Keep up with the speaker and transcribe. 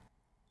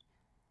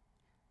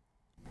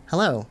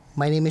Hello,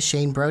 my name is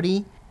Shane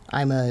Brody.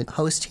 I'm a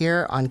host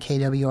here on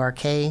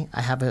KWRK.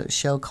 I have a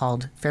show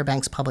called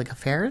Fairbanks Public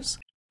Affairs.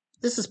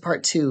 This is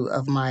part 2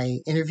 of my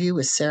interview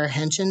with Sarah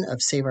Heinchon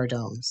of Save Our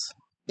Domes.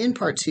 In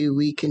part 2,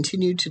 we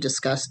continued to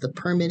discuss the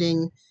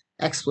permitting,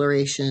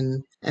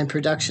 exploration, and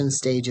production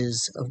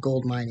stages of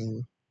gold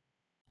mining.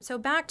 So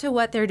back to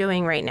what they're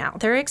doing right now.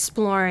 They're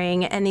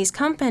exploring, and these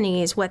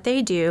companies, what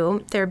they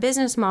do, their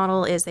business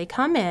model is they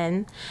come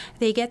in,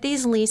 they get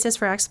these leases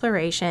for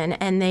exploration,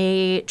 and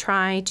they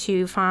try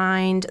to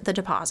find the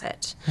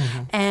deposit.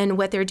 Mm-hmm. And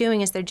what they're doing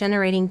is they're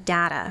generating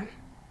data.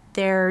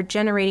 They're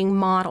generating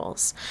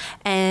models.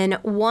 And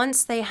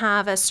once they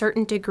have a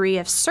certain degree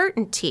of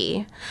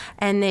certainty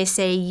and they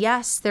say,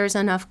 yes, there's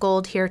enough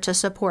gold here to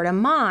support a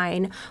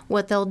mine,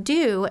 what they'll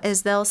do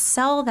is they'll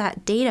sell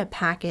that data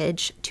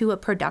package to a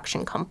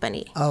production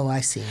company. Oh,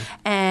 I see.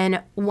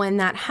 And when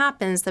that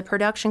happens, the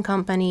production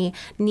company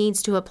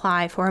needs to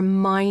apply for a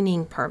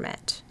mining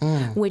permit,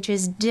 which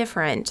is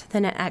different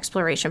than an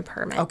exploration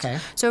permit. Okay.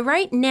 So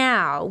right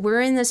now, we're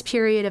in this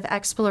period of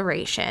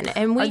exploration.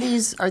 And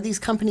are these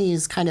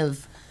companies kind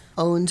of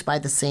owned by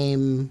the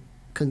same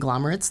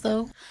conglomerates,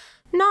 though?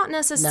 Not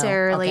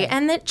necessarily, no. Okay.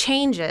 And it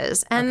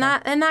changes, and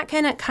okay. that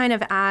can kind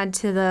of add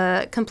to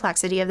the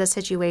complexity of the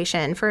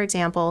situation. For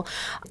example,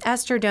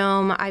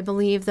 Esterdome, I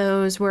believe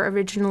those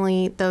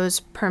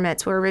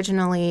permits were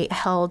originally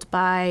held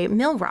by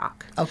Mill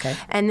Rock. Okay.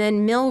 And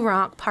then Mill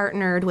Rock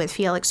partnered with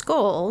Felix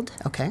Gold.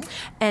 Okay.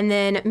 And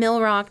then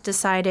Mill Rock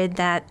decided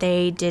that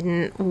they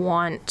didn't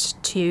want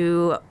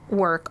to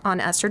work on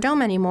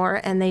Esterdome anymore,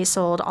 and they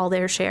sold all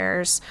their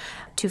shares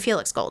to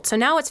Felix Gold. So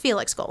now it's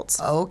Felix Gold's.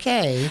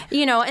 Okay.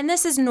 And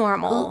this is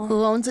normal.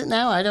 Who owns it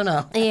now? I don't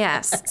know.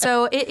 Yes.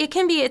 So it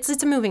can be, it's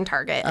a moving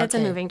target. Okay. It's a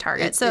moving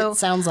target. It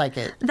sounds like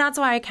it. That's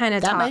why I kind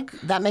of talk.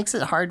 That makes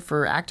it hard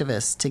for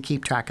activists to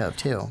keep track of,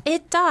 too.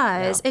 It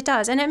does. Yeah. It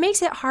does. And it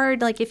makes it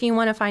hard, like, if you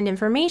want to find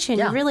information,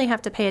 you really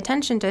have to pay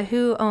attention to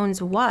who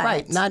owns what.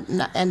 Right.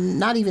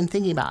 Not even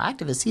thinking about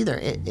activists either.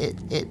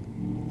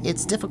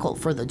 It's difficult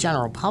for the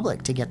general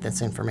public to get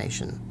this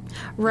information.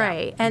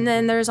 Right. Yeah. And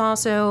then there's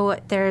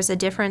a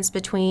difference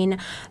between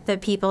the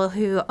people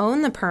who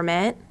own the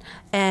permit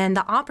and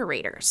the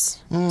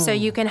operators. So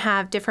you can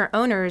have different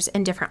owners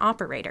and different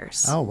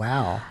operators. Oh,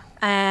 wow.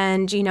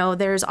 And,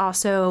 there's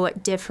also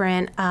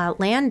different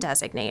land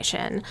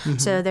designation. Mm-hmm.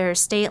 So there's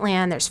state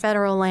land, there's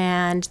federal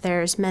land,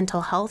 there's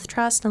mental health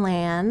trust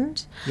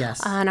land.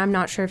 Yes. And I'm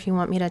not sure if you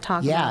want me to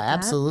talk about that. Yeah,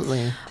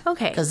 absolutely.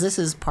 Okay. Because this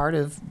is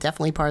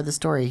definitely part of the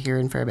story here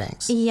in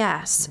Fairbanks.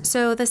 Yes.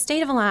 So the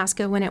state of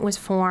Alaska, when it was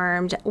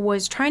formed,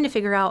 was trying to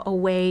figure out a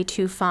way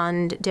to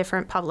fund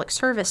different public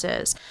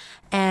services.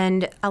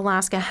 And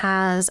Alaska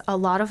has a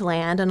lot of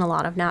land and a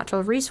lot of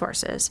natural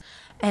resources.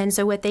 And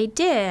so what they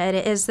did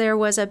is there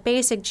was a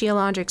basic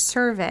geologic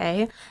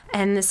survey,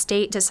 and the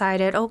state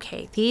decided,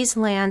 okay, these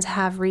lands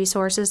have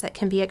resources that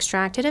can be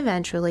extracted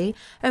eventually,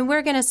 and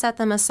we're going to set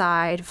them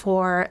aside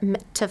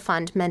to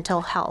fund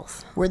mental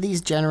health. Were these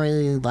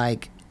generally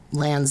like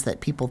lands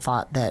that people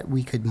thought that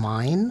we could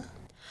mine?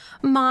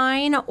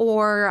 Mine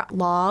or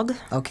log.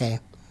 Okay.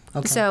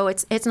 So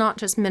it's not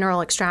just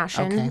mineral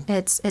extraction.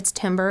 Okay. It's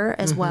timber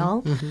as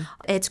well. Mm-hmm.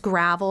 It's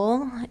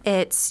gravel.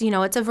 It's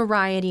it's a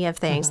variety of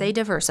things. Mm-hmm. They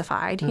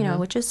diversified,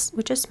 which is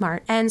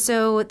smart. And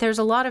so there's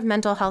a lot of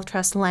mental health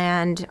trust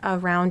land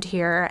around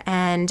here,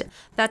 and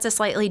that's a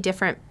slightly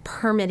different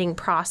permitting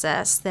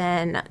process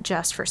than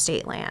just for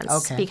state lands.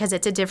 Okay. Because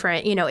it's a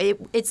different,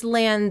 it's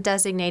land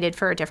designated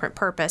for a different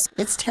purpose.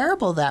 It's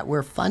terrible that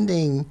we're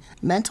funding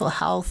mental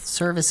health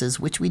services,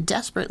 which we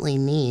desperately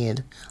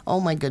need. Oh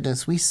my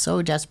goodness, we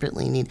so desperately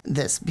need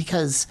this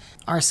because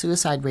our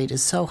suicide rate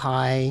is so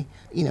high.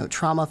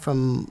 Trauma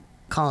from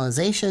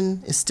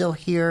colonization is still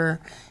here.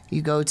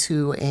 You go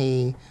to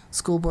a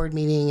school board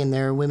meeting and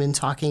there are women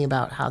talking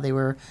about how they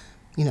were,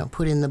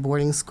 put in the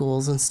boarding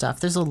schools and stuff.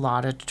 There's a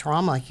lot of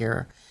trauma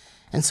here.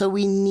 And so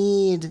we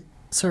need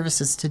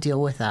services to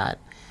deal with that.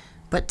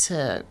 But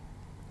to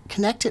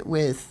connect it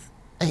with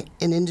an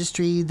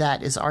industry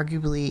that is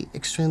arguably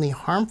extremely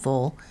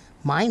harmful,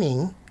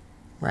 mining,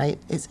 right,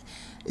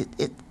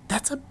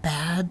 that's a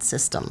bad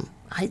system.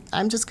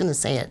 I'm just going to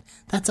say it.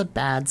 That's a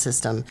bad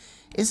system.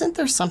 Isn't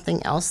there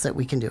something else that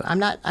we can do? I'm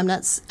not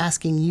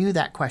asking you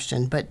that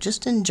question, but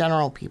just in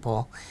general,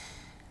 people,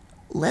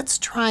 let's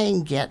try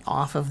and get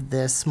off of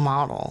this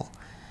model.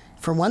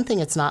 For one thing,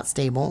 it's not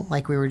stable,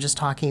 like we were just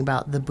talking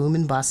about the boom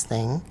and bust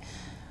thing.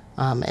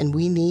 And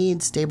we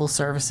need stable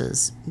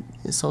services,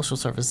 social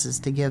services,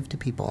 to give to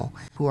people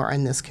who are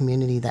in this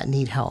community that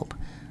need help.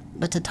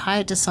 But to tie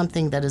it to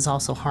something that is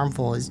also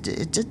harmful,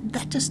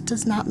 that just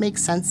does not make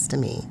sense to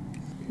me.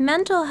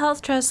 Mental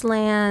health trust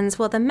lands,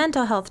 the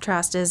mental health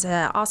trust is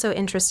also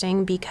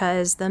interesting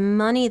because the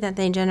money that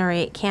they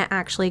generate can't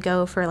actually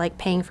go for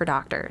paying for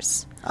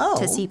doctors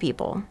to see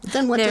people.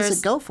 Then what does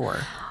it go for?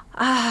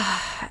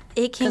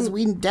 It can. Because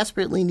we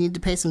desperately need to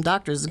pay some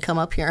doctors to come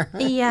up here.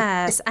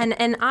 Yes,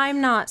 and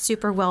I'm not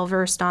super well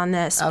versed on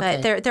this, Okay.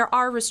 but there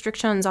are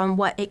restrictions on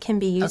what it can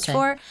be used Okay.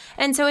 for,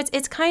 and so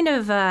it's kind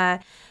of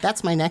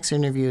That's my next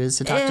interview, is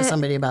to talk to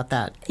somebody about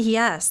that.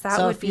 yes, that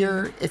So would if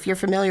be you're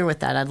familiar with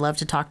that, I'd love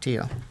to talk to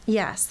you.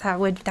 yes, that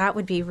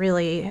would be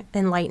really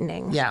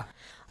enlightening. Yeah.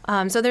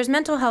 So there's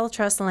mental health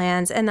trust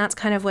lands, and that's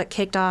kind of what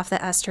kicked off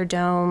the Esther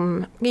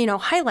Dome.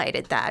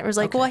 Highlighted that. It was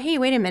like, well, hey,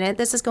 wait a minute,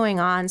 this is going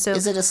on. So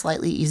Is it a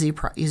slightly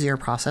easier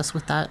process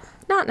with that?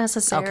 not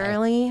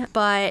necessarily,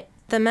 but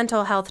the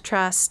mental health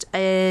trust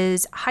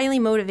is highly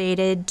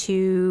motivated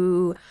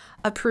to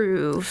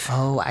approve.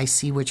 Oh, I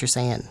see what you're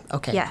saying.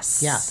 Okay.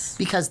 Yes. Yeah.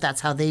 Because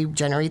that's how they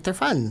generate their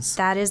funds.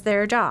 That is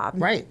their job.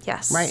 Right.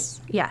 Yes. Right.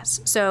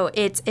 Yes. So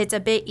it's a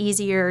bit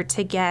easier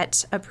to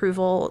get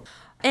approval.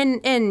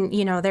 And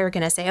they're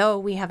going to say, oh,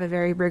 we have a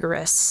very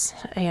rigorous,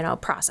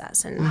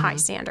 process and high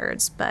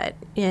standards. But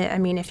I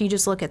mean, if you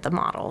just look at the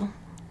model,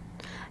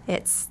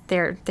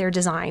 they're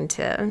designed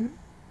to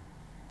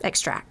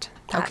extract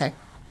that Okay.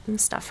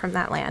 stuff from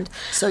that land.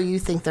 So you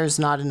think there's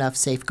not enough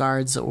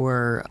safeguards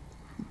or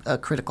a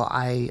critical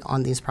eye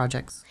on these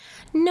projects?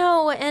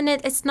 No, and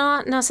it's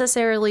not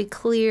necessarily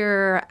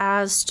clear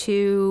as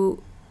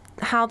to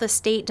how the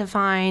state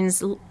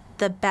defines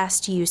the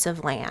best use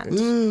of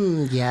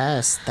land.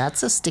 Yes,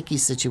 that's a sticky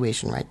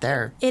situation right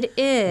there. It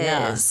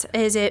is. Yeah.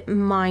 Is it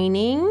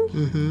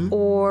mining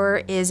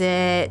or is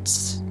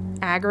it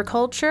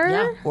agriculture?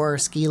 Yeah. Or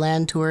ski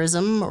land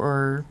tourism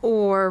or...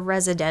 Or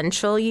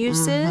residential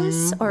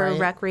uses or right.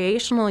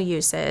 recreational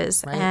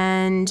uses? Right.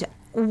 And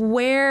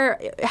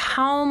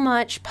how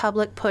much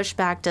public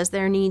pushback does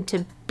there need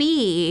to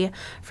be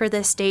for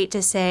the state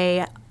to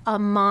say a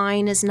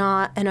mine is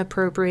not an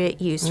appropriate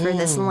use for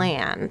this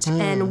land?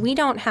 And we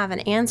don't have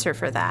an answer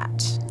for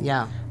that.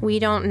 Yeah. We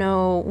don't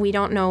know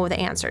the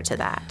answer to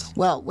that.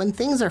 Well, when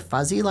things are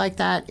fuzzy like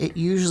that, it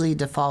usually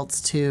defaults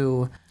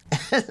to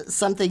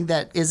something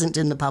that isn't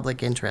in the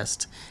public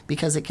interest,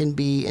 because it can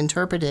be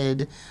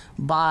interpreted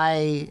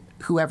by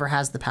whoever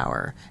has the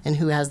power. And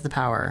who has the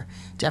power?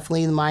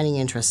 Definitely the mining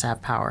interests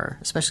have power,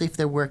 especially if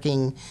they're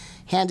working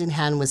hand in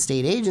hand with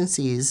state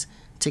agencies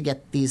to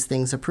get these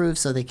things approved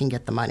so they can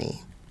get the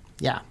money.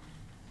 Yeah.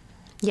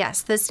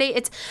 Yes, the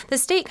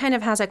state kind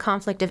of has a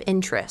conflict of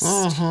interest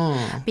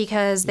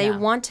because they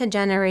want to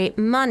generate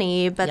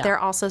money, but Yeah. they're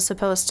also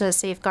supposed to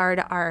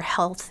safeguard our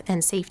health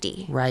and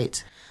safety.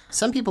 Right.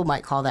 Some people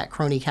might call that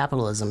crony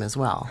capitalism as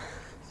well.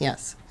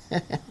 Yes.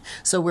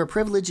 So we're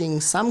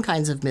privileging some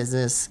kinds of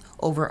business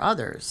over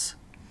others.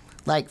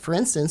 Like, for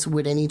instance,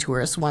 would any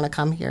tourist want to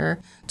come here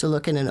to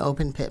look at an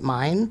open pit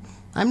mine?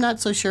 I'm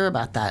not so sure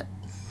about that.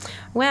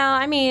 Well,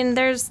 I mean,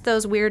 there's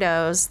those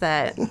weirdos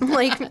that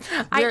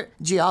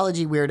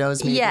Geology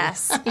weirdos, maybe.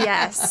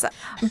 Yes,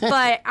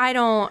 but I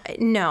don't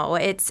know.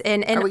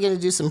 Are we going to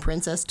do some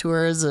princess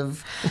tours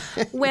of...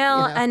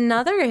 Well,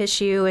 another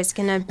issue is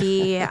going to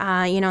be,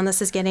 and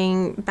this is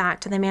getting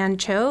back to the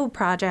Mancho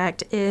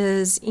project,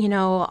 is,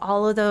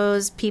 all of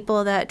those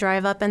people that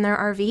drive up in their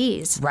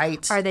RVs.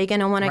 Right. Are they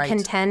going to want Right. to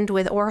contend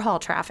with ore haul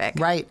traffic?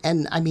 Right.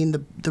 And, I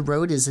mean, the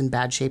road is in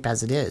bad shape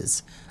as it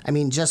is. I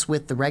mean, just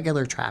with the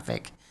regular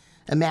traffic.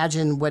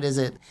 Imagine, what is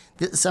it?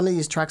 Some of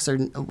these trucks are,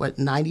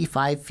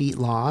 95 feet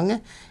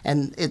long,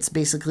 and it's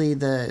basically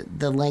the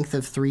length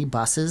of 3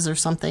 buses or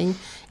something,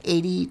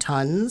 80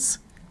 tons.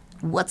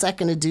 What's that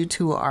going to do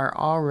to our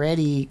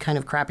already kind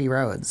of crappy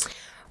roads?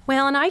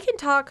 Well, and I can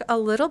talk a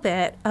little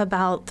bit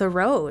about the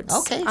roads.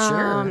 Okay,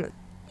 sure.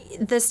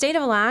 The state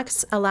of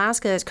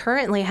Alaska is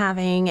currently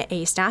having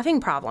a staffing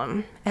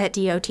problem at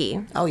DOT.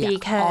 Oh, yeah,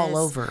 because all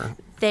over.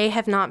 They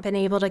have not been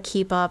able to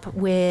keep up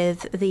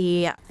with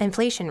the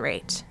inflation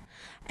rate.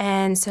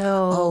 And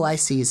so... Oh, I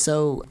see.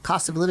 So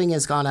cost of living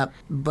has gone up,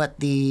 but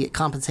the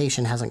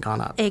compensation hasn't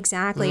gone up.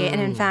 Exactly. And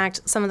in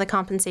fact, some of the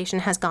compensation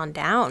has gone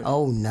down.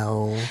 Oh,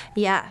 no.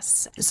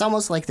 Yes. It's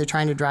almost like they're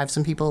trying to drive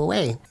some people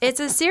away. It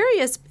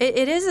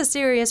is a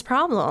serious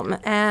problem.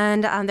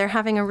 And they're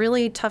having a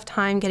really tough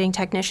time getting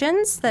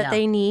technicians that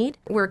they need.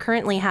 We're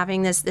currently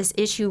having this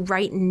issue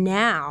right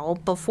now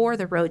before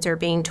the roads are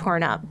being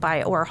torn up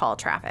by ore haul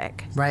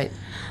traffic. Right.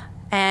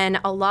 And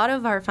a lot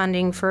of our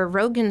funding for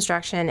road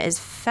construction is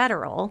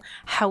federal.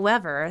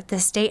 However, the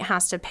state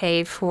has to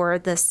pay for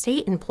the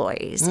state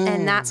employees.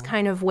 And that's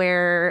kind of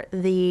where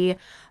the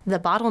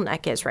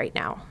bottleneck is right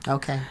now.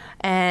 Okay.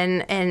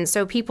 And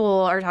so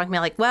people are talking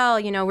about, like,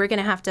 well, we're going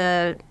to have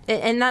to,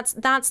 and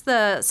that's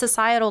the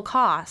societal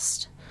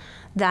cost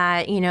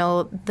that,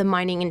 the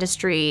mining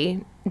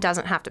industry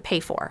doesn't have to pay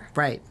for.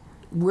 Right.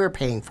 We're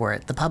paying for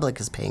it. The public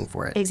is paying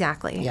for it.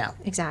 Exactly. Yeah.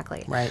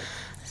 Exactly. Right.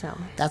 So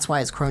that's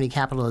why it's crony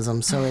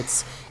capitalism. So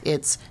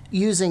it's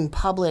using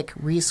public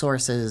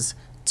resources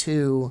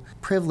to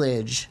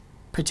privilege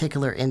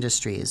particular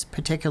industries,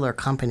 particular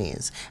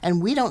companies.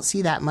 And we don't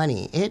see that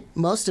money.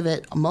 Most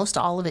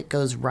all of it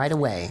goes right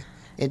away.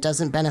 It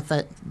doesn't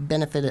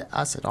benefit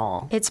us at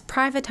all. it's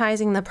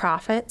privatizing the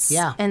profits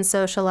and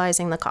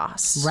socializing the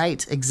costs.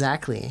 Right,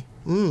 exactly.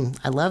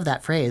 I love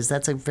that phrase.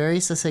 That's a very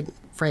succinct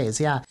phrase,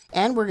 yeah.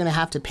 And we're going to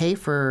have to pay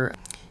for,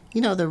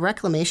 the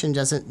reclamation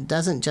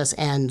doesn't just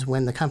end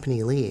when the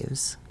company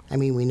leaves. I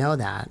mean, we know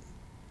that.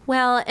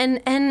 Well,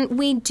 and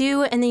we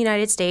do in the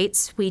United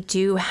States, we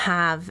do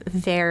have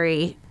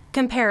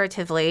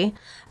comparatively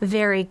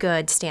very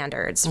good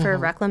standards for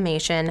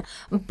reclamation,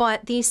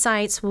 but these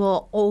sites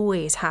will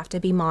always have to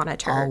be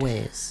monitored.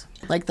 Always.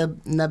 Like the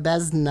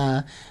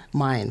Nebezna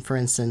mine, for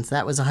instance,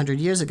 that was 100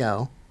 years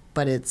ago,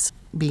 but it's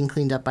being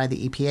cleaned up by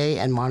the EPA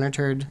and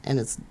monitored, and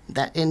it's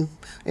that in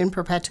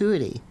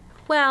perpetuity.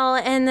 Well,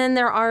 and then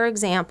there are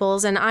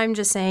examples, and I'm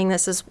just saying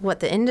this is what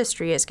the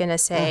industry is going to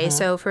say.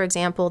 So, for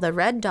example, the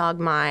Red Dog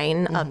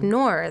mine up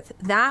north,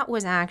 that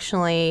was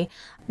actually,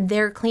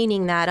 they're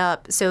cleaning that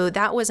up. So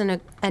that was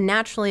a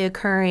naturally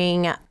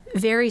occurring,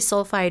 very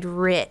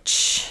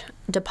sulfide-rich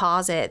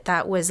deposit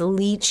that was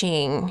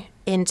leaching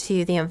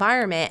into the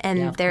environment,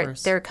 and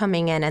they're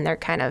coming in and they're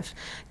kind of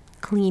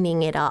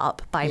cleaning it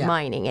up by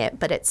mining it,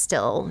 but it's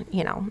still,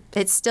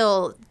 it's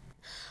still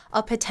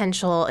a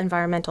potential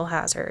environmental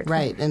hazard.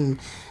 Right. And,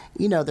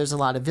 there's a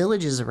lot of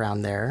villages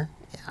around there.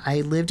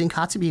 I lived in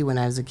Kotzebue when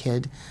I was a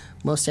kid.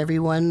 Most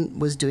everyone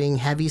was doing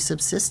heavy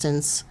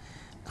subsistence,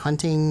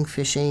 hunting,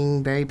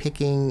 fishing, berry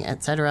picking,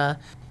 etc.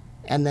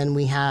 And then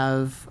we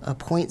have a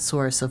point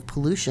source of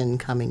pollution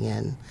coming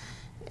in.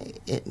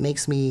 It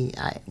makes me,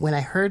 when I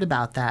heard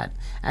about that,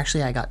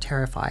 actually I got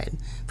terrified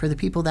for the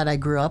people that I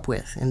grew up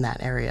with in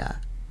that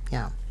area.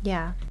 Yeah.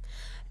 Yeah.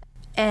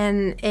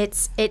 And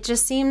it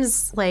just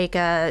seems like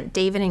a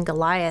David and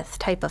Goliath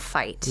type of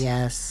fight.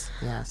 Yes.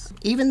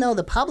 Even though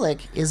the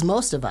public is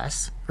most of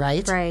us,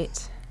 right?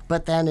 Right.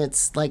 But then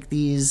it's like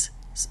these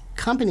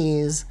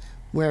companies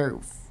where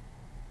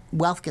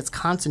wealth gets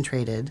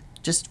concentrated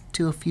just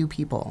to a few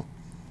people.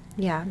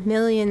 Yeah,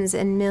 millions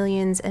and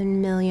millions and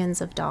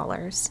millions of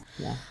dollars.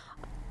 Yeah.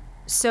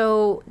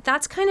 So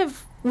that's kind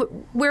of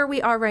where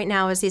we are right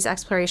now as these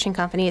exploration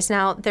companies.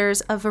 Now,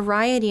 there's a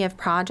variety of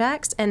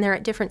projects, and they're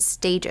at different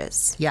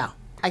stages. Yeah.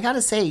 I got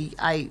to say,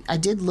 I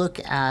did look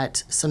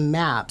at some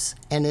maps,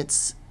 and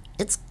it's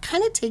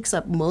kind of takes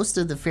up most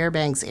of the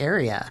Fairbanks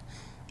area,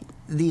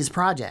 these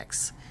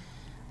projects.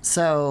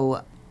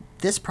 So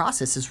this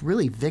process is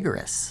really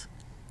vigorous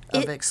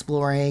of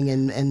exploring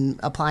and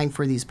applying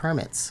for these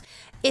permits.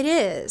 It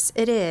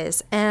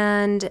is.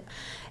 And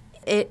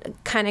it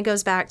kind of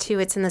goes back to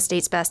it's in the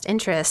state's best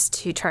interest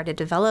to try to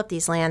develop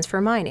these lands for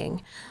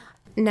mining.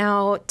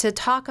 Now, to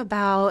talk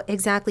about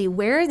exactly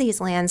where these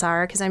lands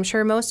are, because I'm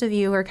sure most of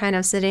you are kind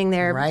of sitting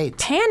there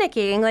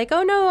panicking, like,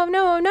 oh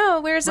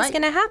no, where's this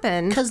going to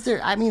happen? Because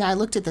I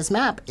looked at this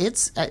map.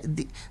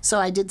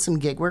 So I did some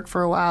gig work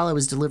for a while. I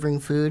was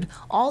delivering food.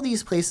 All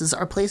these places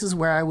are places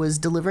where I was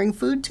delivering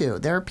food to.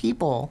 There are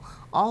people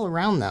all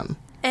around them.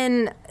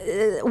 And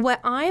what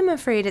I'm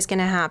afraid is going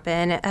to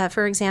happen,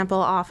 for example,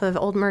 off of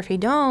Old Murphy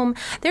Dome,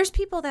 there's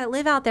people that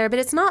live out there, but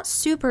it's not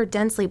super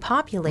densely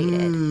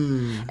populated.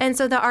 And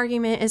so the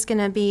argument is going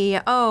to be,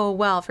 oh,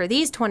 well, for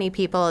these 20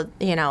 people,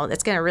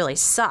 it's going to really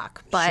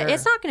suck. But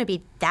it's not going to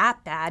be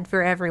that bad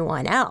for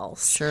everyone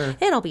else. Sure.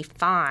 It'll be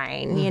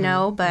fine,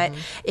 But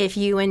if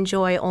you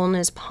enjoy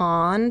Olney's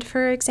Pond,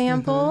 for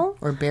example.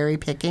 Or berry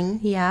picking.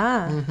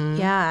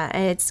 Yeah,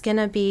 it's going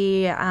to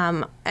be,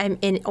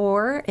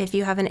 or if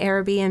you have an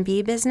Airbnb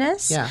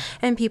business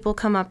and people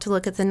come up to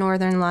look at the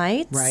Northern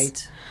Lights.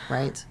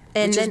 Right.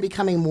 Which is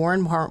becoming more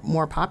and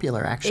more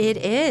popular, actually. It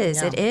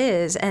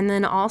is. And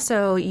then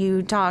also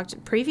you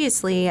talked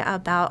previously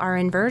about our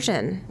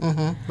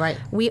inversion. Right.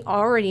 We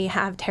already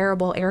have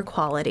terrible air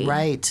quality.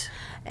 Right.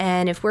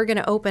 And if we're going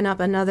to open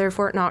up another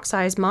Fort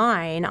Knox-sized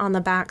mine on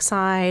the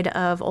backside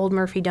of Old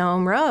Murphy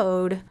Dome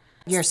Road...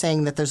 You're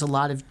saying that there's a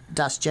lot of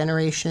dust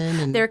generation?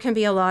 And there can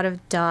be a lot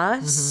of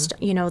dust,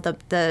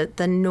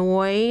 the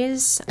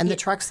noise. And the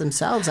trucks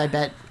themselves, I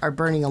bet, are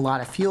burning a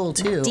lot of fuel,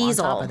 too,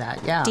 diesel. on top of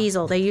that. Yeah.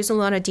 Diesel. They use a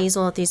lot of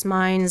diesel at these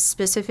mines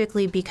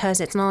specifically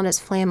because it's not as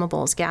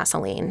flammable as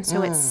gasoline,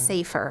 so it's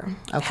safer.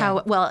 Okay.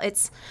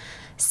 It's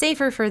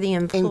safer for the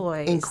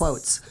employees. In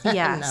quotes.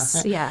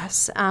 Yes,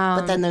 yes.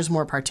 But then there's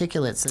more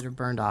particulates that are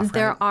burned off, right?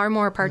 There are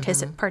more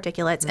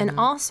particulates. And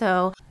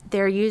also,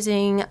 they're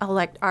using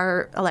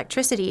our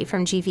electricity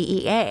from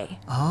GVEA.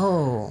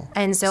 Oh.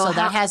 And so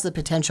that has the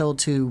potential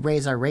to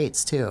raise our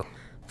rates, too.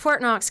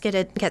 Fort Knox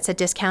gets a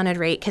discounted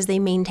rate because they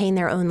maintain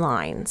their own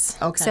lines.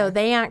 Okay. So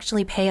they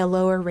actually pay a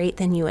lower rate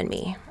than you and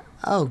me.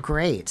 Oh,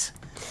 great.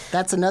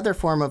 That's another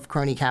form of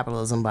crony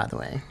capitalism, by the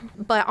way.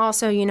 But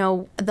also,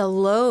 the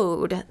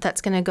load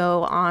that's going to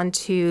go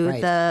onto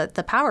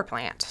the power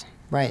plant.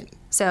 Right.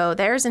 So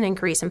there's an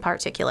increase in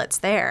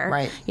particulates there.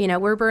 Right.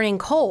 We're burning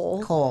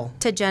coal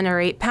to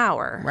generate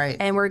power. Right.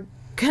 And we're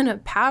going to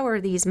power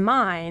these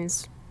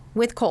mines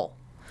with coal.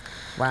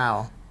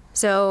 Wow.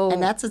 So.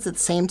 And that's at the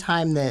same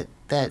time that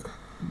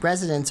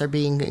residents are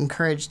being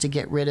encouraged to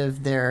get rid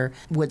of their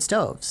wood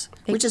stoves,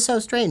 which is so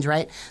strange,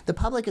 right? The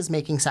public is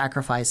making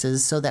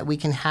sacrifices so that we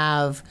can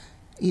have,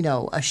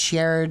 a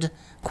shared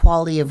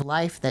quality of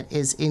life that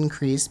is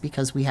increased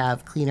because we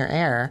have cleaner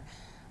air.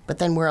 But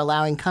then we're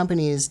allowing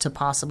companies to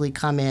possibly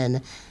come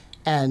in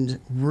and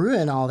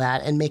ruin all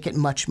that and make it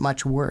much,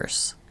 much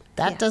worse.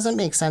 That doesn't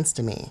make sense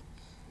to me.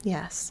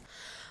 Yes.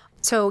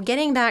 So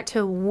getting back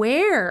to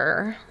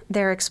where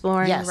they're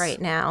exploring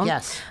right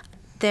now,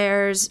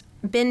 there's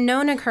been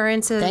known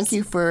occurrences. Thank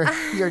you for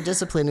your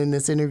discipline in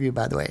this interview,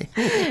 by the way.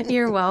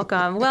 You're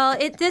welcome. Well,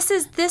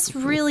 this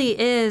really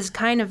is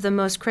kind of the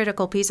most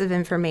critical piece of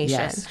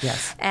information.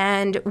 Yes.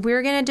 And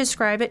we're going to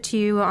describe it to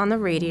you on the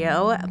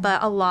radio,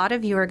 but a lot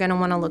of you are going to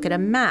want to look at a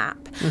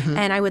map.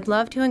 And I would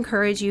love to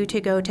encourage you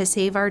to go to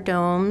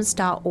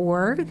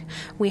saveourdomes.org.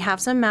 We have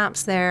some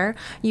maps there.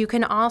 You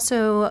can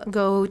also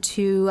go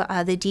to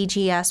the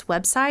DGS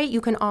website.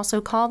 You can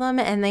also call them,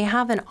 and they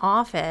have an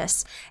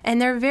office.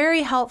 And they're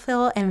very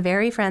helpful and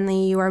very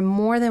friendly. You are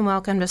more than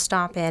welcome to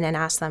stop in and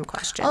ask them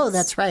questions. Oh,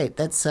 that's right.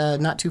 That's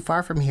not too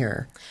far from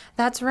here.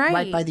 That's right.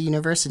 Right by the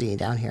university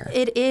down here.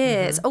 It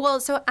is. Well,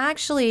 so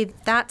actually,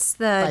 that's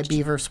the... By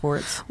Beaver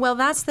Sports? Well,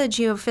 that's the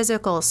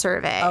geophysical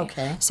survey.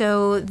 Okay.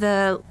 So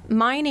the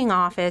mining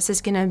office is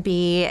going to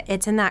be,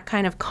 it's in that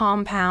kind of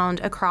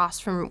compound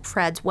across from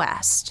Fred's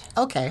West.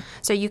 Okay.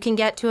 So you can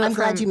get to it I'm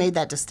glad you made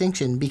that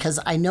distinction, because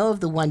I know of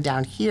the one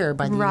down here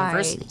by the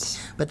university,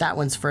 but that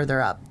one's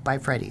further up by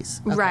Freddy's.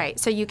 Okay. Right.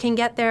 So you can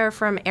get there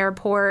from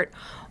Airport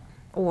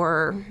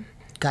or...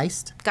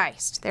 Geist?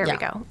 There we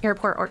go.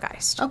 Airport or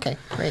Geist. Okay,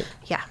 great.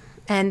 Yeah.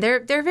 And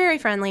they're very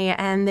friendly,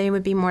 and they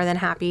would be more than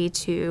happy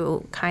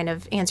to kind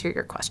of answer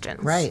your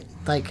questions. Right.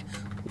 Like,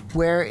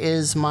 where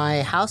is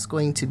my house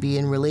going to be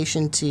in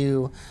relation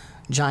to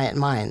giant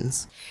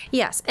mines?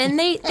 Yes, and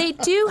they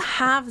do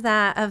have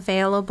that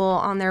available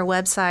on their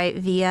website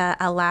via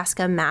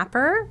Alaska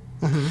Mapper.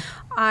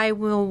 I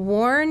will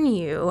warn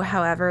you,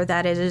 however,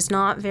 that it is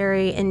not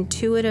very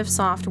intuitive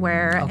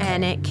software,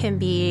 and it can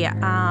be...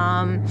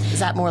 is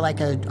that more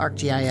like a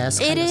ArcGIS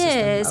kind of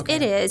system?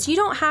 It is. You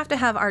don't have to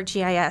have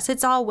ArcGIS.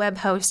 It's all web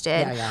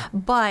hosted,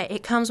 but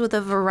it comes with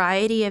a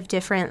variety of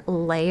different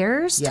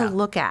layers to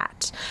look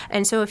at.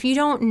 And so if you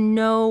don't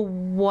know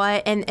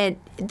what... And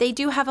they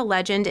do have a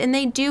legend, and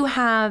they do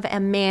have a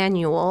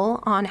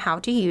manual on how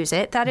to use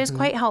it. That is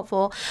quite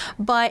helpful,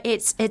 but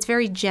it's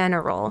very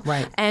general.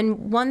 Right.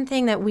 And one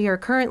thing that we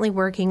are currently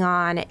working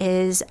on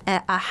is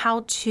a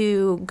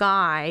how-to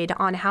guide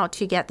on how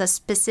to get the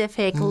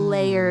specific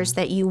layers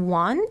that you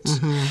want.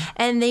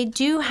 And they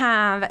do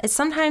have,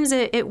 sometimes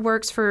it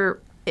works for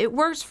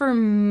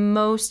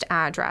most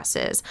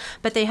addresses,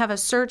 but they have a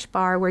search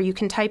bar where you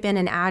can type in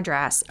an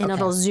address and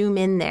it'll zoom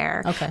in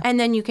there. And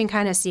then you can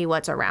kind of see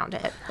what's around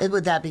it.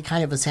 Would that be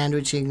kind of a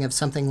sandwiching of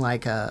something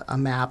like a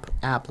map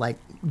app like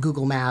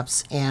Google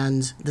Maps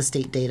and the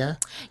state data?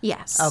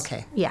 Yes.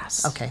 Okay.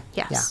 Yes. Okay.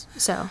 Yes. Yeah.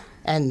 So.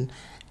 And,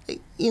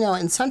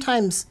 and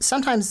sometimes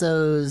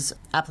those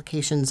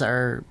applications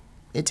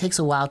it takes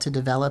a while to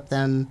develop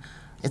them.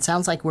 It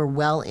sounds like we're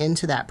well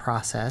into that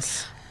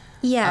process.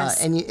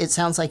 Yes. And it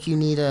sounds like you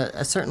need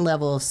a certain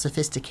level of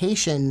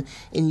sophistication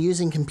in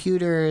using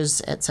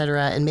computers, et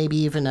cetera, and maybe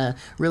even a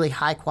really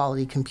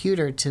high-quality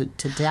computer to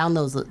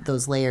download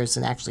those layers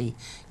and actually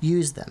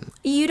use them.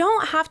 You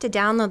don't have to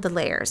download the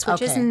layers,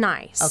 which is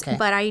nice. Okay.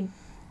 But I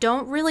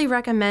don't really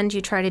recommend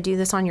you try to do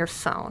this on your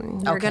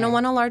phone. You're going to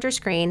want a larger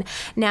screen.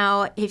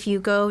 Now, if you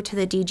go to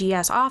the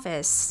DGS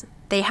office,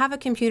 they have a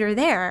computer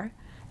there,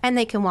 and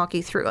they can walk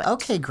you through it.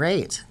 Okay,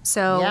 great.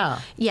 So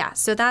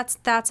so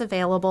that's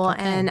available.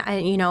 Okay. And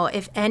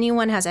if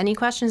anyone has any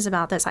questions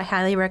about this, I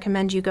highly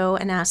recommend you go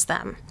and ask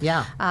them.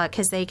 Yeah.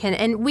 Because they can.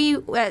 And we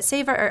at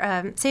Save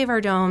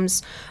Our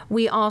Domes,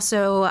 we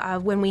also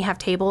when we have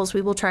tables, we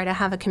will try to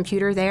have a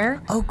computer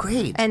there. Oh,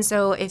 great. And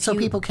so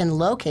people can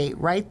locate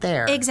right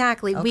there.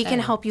 Exactly. Okay. We can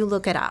help you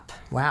look it up.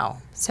 Wow.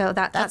 So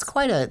that's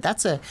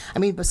I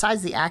mean,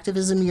 besides the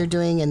activism you're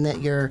doing and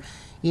that you're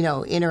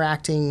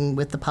interacting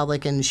with the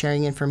public and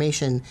sharing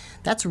information,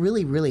 that's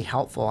really, really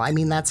helpful. I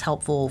mean, that's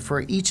helpful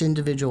for each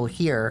individual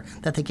here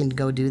that they can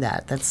go do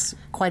that. That's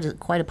quite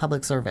a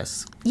public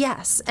service.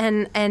 Yes,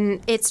 and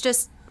it's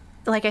just,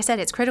 like I said,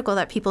 it's critical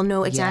that people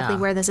know exactly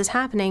where this is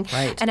happening.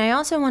 Right. And I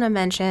also want to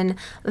mention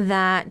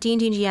that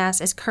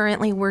DGS is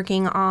currently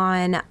working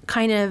on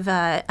kind of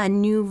a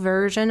new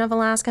version of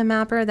Alaska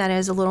Mapper that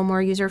is a little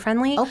more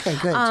user-friendly. Okay,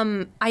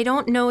 good. I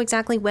don't know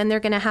exactly when they're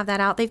going to have that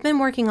out. They've been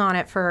working on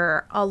it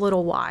for a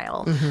little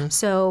while.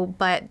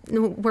 But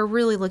we're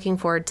really looking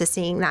forward to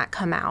seeing that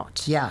come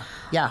out. Yeah.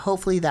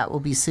 Hopefully that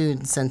will be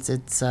soon, since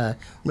it's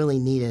really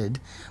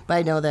needed. But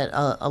I know that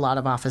a lot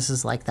of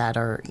offices like that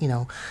are,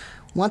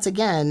 once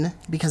again,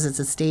 because it's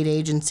a state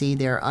agency,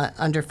 they're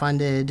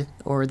underfunded,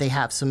 or they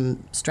have some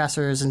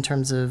stressors in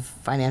terms of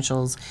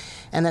financials,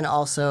 and then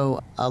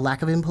also a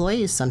lack of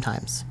employees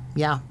sometimes.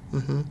 Yeah.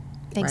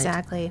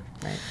 Exactly.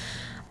 Right.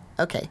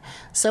 Okay.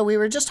 So we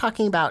were just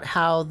talking about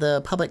how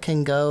the public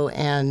can go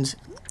and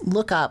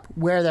look up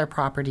where their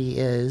property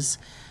is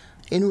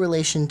in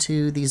relation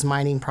to these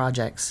mining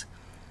projects.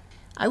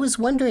 I was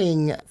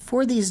wondering,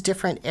 for these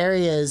different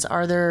areas,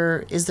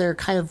 is there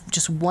kind of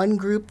just one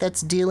group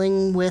that's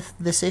dealing with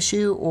this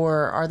issue,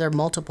 or are there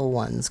multiple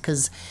ones?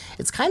 Because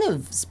it's kind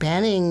of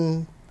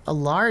spanning a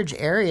large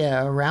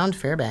area around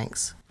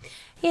Fairbanks.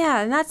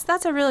 Yeah, and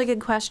that's a really good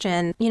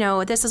question.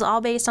 This is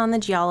all based on the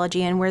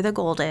geology and where the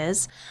gold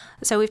is.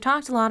 So we've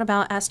talked a lot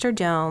about Esther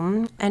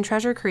Dome and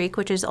Treasure Creek,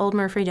 which is Old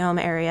Murphy Dome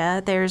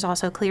area. There's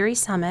also Cleary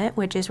Summit,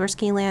 which is where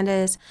ski land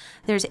is.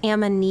 There's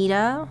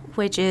Amanita,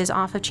 which is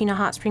off of Chena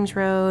Hot Springs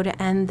Road,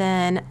 and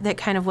then that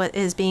kind of what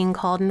is being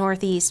called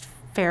Northeast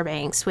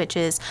Fairbanks, which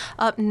is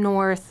up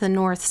north, the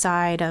north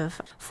side of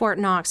Fort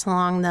Knox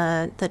along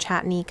the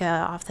Chattanooga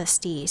off the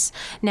Steese.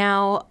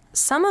 Now,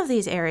 some of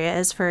these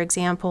areas, for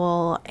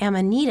example,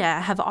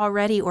 Amanita, have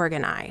already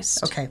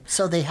organized. Okay,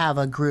 so they have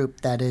a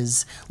group that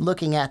is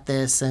looking at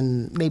this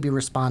and maybe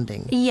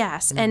responding.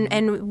 Yes,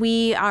 and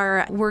we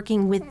are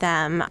working with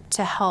them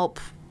to help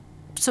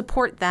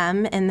support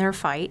them in their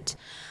fight.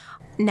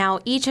 Now,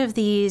 each of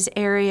these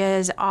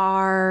areas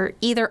are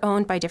either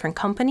owned by different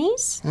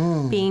companies,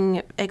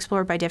 being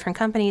explored by different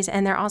companies,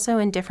 and they're also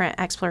in different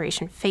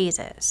exploration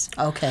phases.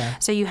 Okay.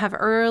 So you have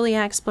early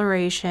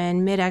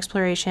exploration,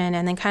 mid-exploration,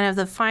 and then kind of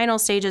the final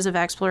stages of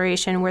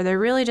exploration where they're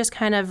really just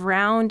kind of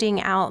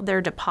rounding out their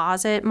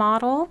deposit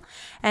model,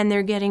 and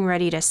they're getting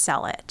ready to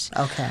sell it.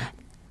 Okay.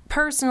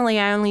 Personally,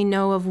 I only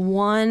know of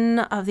one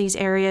of these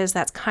areas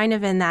that's kind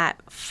of in that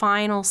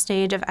final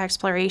stage of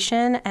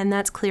exploration, and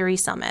that's Cleary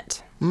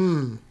Summit.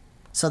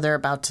 So they're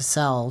about to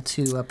sell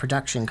to a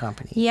production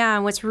company. Yeah,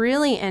 and what's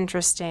really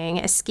interesting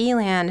is Ski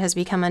Land has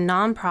become a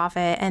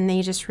nonprofit, and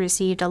they just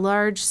received a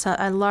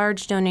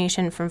large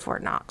donation from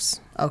Fort Knox.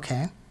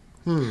 Okay.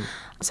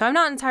 So I'm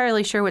not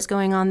entirely sure what's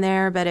going on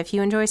there, but if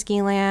you enjoy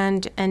Ski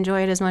Land,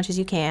 enjoy it as much as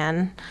you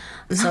can.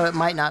 So it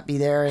might not be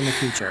there in the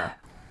future.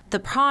 The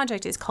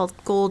project is called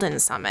Golden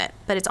Summit,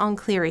 but it's on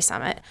Cleary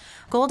Summit.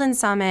 Golden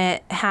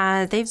Summit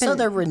So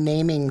they're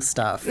renaming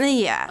stuff.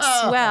 Yes.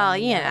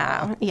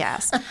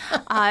 Yes.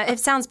 It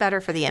sounds better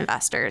for the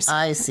investors.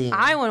 I see.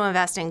 I want to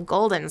invest in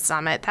Golden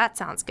Summit. That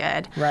sounds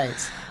good. Right.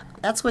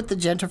 That's what the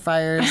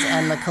gentrifiers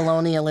and the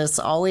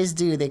colonialists always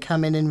do. They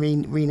come in and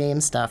rename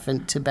stuff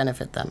and to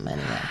benefit them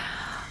anyway.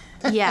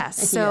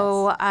 Yes.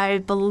 So Yes. I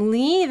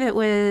believe it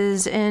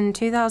was in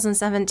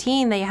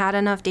 2017 they had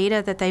enough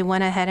data that they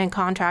went ahead and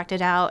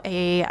contracted out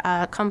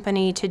a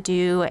company to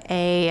do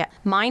a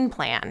mine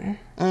plan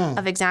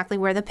of exactly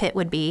where the pit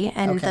would be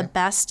and Okay.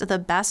 the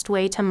best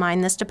way to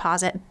mine this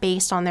deposit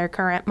based on their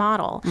current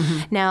model.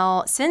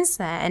 Now, since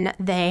then,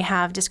 they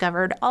have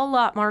discovered a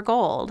lot more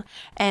gold.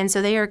 And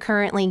so they are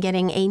currently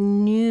getting a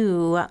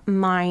new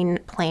mine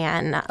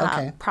plan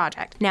Okay.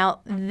 project.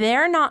 Now,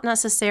 they're not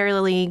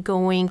necessarily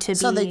going to be...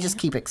 So they just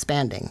keep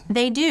expanding.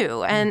 They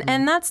do,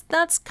 and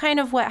that's kind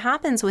of what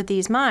happens with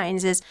these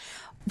mines is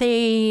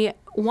they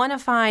want to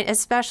find,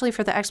 especially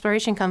for the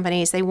exploration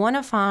companies, they want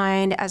to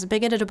find as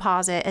big a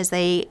deposit as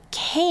they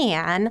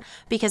can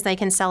because they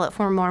can sell it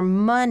for more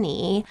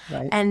money.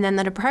 Right. And then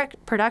the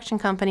production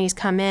companies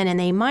come in and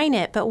they mine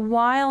it. But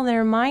while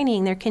they're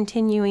mining, they're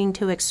continuing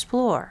to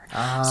explore.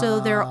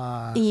 So they're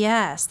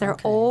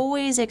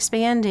always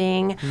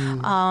expanding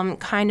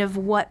kind of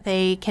what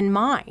they can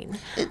mine.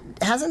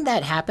 Hasn't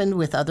that happened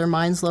with other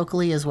mines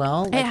locally as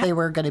well? Like they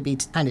were going to be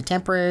kind of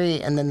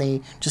temporary and then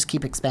they just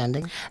keep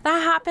expanding? That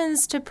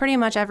happens to pretty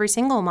much every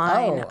single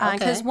mine. Oh, okay.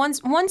 Because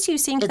once you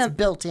sink It's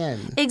built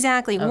in.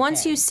 Exactly. Okay.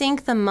 Once you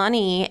sink the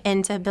money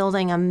into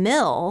building a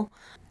mill,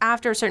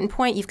 after a certain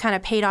point, you've kind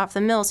of paid off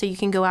the mill so you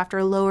can go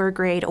after lower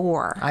grade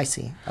ore. I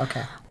see.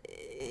 Okay.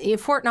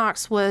 Fort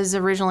Knox was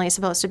originally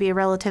supposed to be a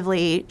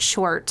relatively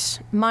short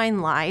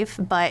mine life,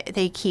 but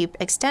they keep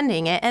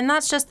extending it. And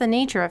that's just the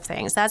nature of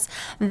things.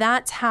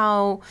 That's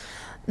how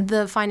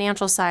the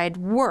financial side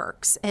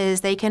works,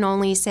 is they can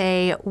only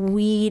say,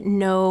 we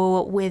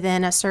know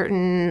within a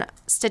certain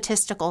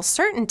statistical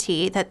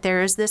certainty that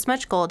there's this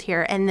much gold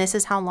here and this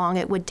is how long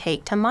it would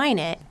take to mine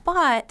it.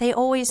 But they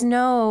always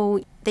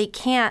know they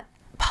can't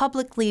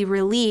publicly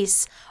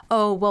release,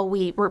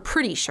 we're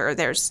pretty sure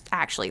there's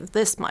actually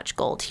this much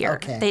gold here.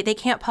 Okay. They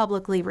can't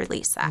publicly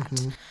release that.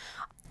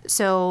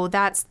 So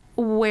that's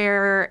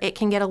where it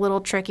can get a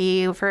little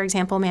tricky. For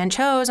example, Manh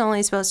Choh is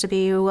only supposed to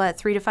be a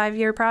 3 to 5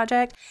 year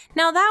project.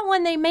 Now that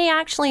one, they may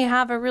actually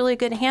have a really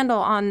good handle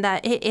on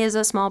that. It is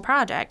a small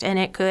project and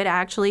it could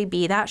actually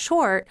be that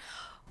short,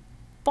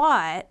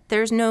 but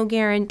there's no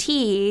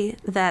guarantee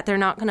that they're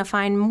not going to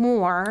find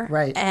more.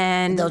 Right.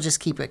 And they'll just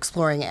keep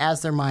exploring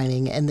as they're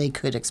mining and they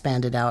could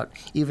expand it out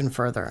even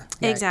further.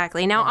 Right.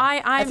 Exactly. Now,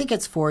 I think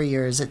it's 4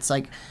 years. It's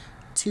like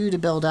 2 to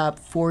build up,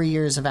 4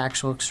 years of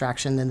actual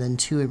extraction, and then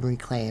 2 in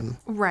reclaim.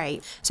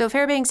 Right. So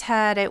Fairbanks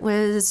it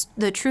was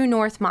the True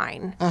North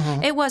mine.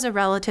 It was a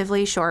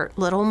relatively short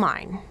little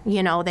mine.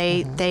 You know,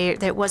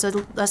 it was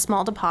a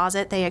small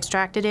deposit. They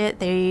extracted it,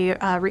 they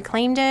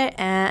reclaimed it,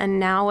 and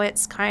now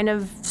it's kind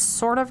of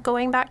sort of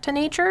going back to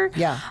nature.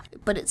 Yeah.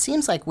 But it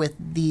seems like with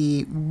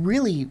the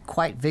really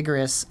quite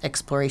vigorous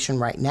exploration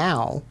right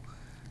now,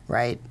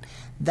 right,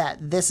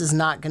 that this is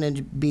not going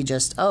to be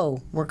just,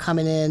 we're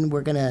coming in,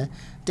 we're going to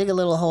dig a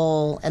little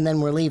hole, and then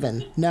we're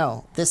leaving.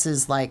 No, this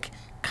is like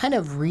kind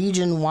of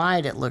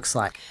region-wide, it looks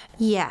like.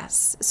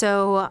 Yes.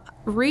 So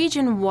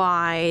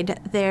region-wide,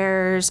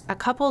 there's a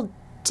couple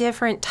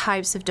different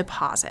types of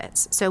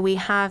deposits. So we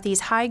have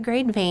these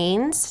high-grade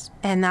veins,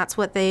 and that's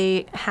what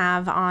they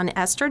have on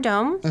Esther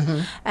Dome,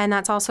 and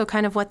that's also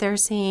kind of what they're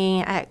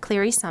seeing at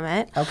Cleary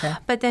Summit. Okay.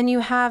 But then you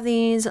have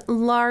these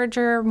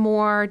larger,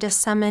 more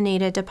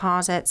disseminated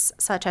deposits,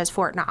 such as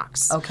Fort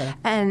Knox. Okay.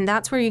 And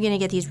that's where you're going to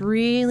get these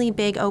really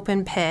big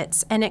open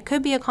pits, and it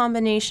could be a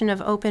combination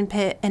of open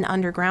pit and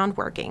underground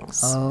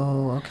workings.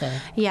 Oh, okay.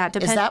 Yeah.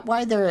 Is that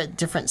why they're at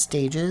different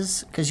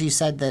stages? Because you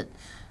said that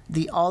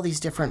all these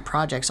different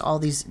projects, all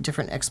these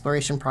different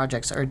exploration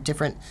projects are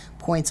different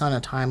points on a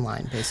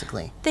timeline,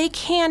 basically. They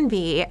can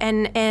be,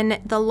 and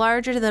the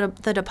larger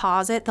the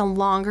deposit, the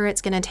longer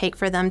it's going to take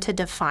for them to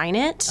define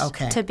it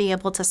to be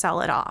able to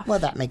sell it off. Well,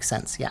 that makes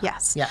sense, yeah.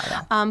 Yes.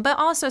 Yeah. But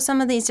also some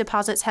of these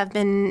deposits have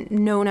been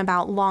known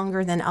about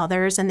longer than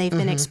others, and they've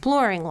been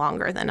exploring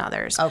longer than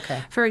others.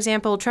 Okay. For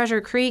example, Treasure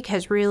Creek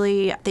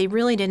they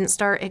really didn't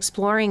start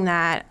exploring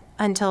that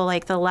until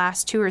like the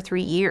last 2 or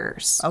 3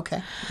 years.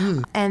 Okay.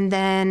 And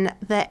then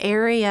the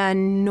area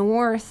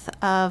north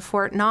of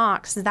Fort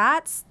Knox,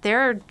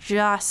 they're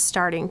just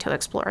starting to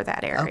explore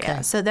that area.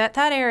 Okay. So that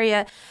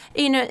area,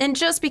 and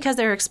just because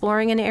they're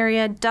exploring an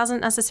area doesn't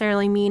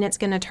necessarily mean it's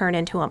going to turn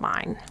into a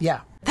mine.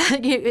 Yeah.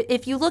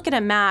 If you look at a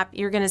map,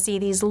 you're going to see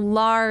these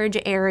large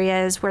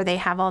areas where they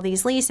have all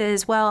these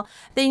leases. Well,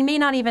 they may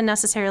not even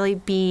necessarily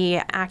be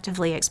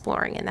actively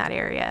exploring in that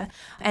area.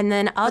 And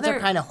then But they're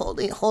kind of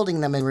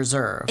holding them in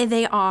reserve.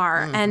 They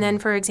are. And then,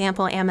 for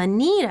example,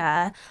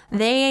 Amanita,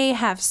 they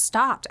have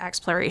stopped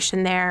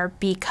exploration there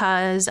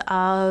because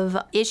of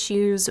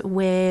issues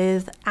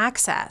with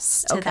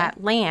access to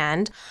that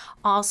land.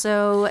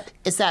 Also,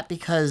 is that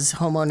because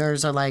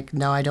homeowners are like,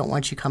 no, I don't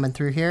want you coming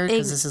through here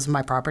because this is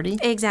my property?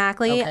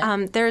 Exactly.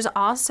 Okay. There's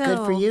also...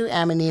 Good for you,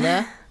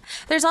 Amanita.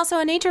 There's also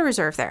a nature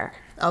reserve there.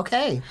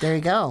 Okay, there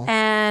you go.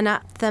 And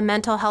the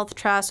Mental Health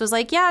Trust was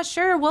like, yeah,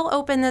 sure, we'll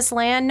open this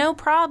land, no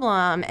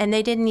problem. And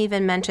they didn't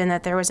even mention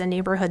that there was a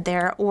neighborhood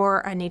there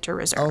or a nature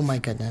reserve. Oh, my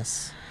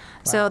goodness.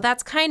 Wow. So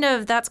that's kind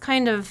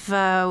of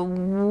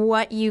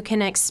what you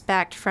can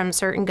expect from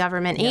certain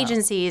government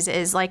agencies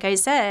is, like I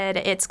said,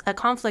 it's a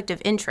conflict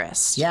of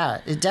interest.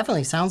 Yeah, it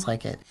definitely sounds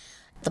like it.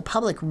 The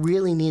public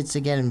really needs to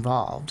get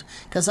involved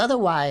because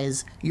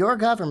otherwise your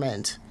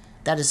government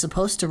that is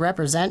supposed to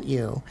represent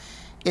you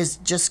is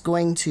just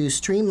going to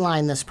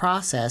streamline this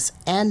process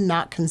and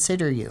not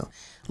consider you.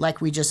 Like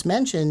we just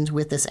mentioned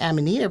with this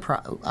Amanita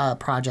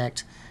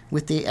project,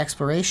 with the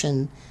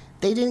exploration,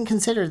 they didn't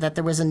consider that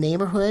there was a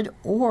neighborhood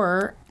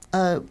or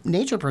a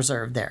nature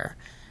preserve there.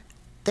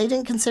 They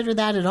didn't consider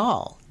that at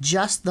all.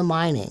 Just the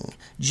mining,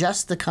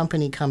 just the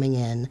company coming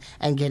in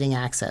and getting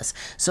access.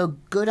 So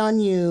good on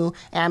you,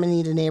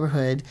 Amanita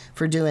neighborhood,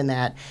 for doing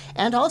that.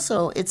 And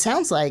also, it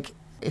sounds like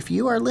if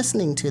you are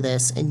listening to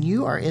this and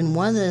you are in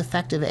one of the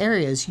affected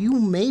areas, you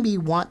maybe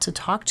want to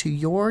talk to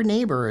your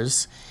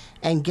neighbors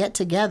and get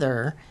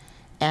together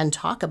and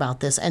talk about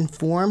this and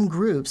form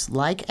groups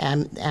like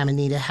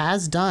Amanita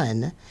has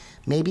done.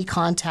 Maybe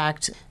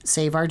contact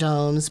Save Our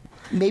Domes,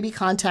 maybe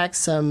contact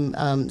some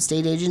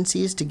state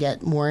agencies to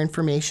get more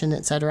information,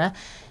 etc.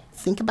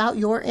 Think about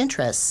your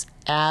interests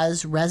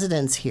as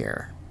residents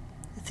here.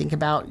 Think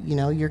about,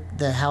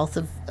 the health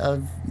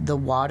of the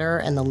water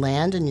and the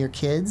land and your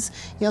kids.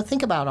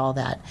 Think about all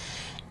that.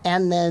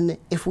 And then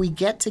if we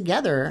get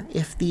together,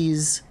 if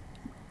these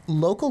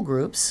local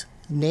groups,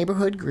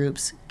 neighborhood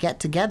groups get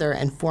together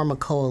and form a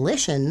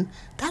coalition,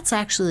 that's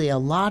actually a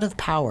lot of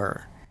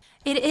power.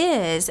 It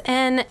is,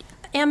 and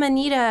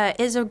Amanita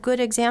is a good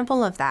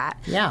example of that.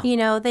 Yeah.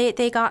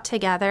 They got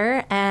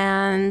together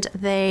and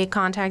they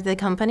contacted the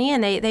company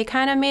and they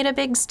kind of made a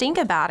big stink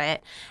about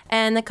it.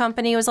 And the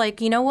company was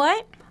like, you know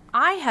what?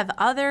 I have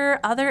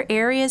other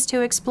areas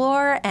to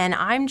explore, and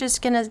I'm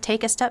just going to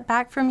take a step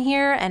back from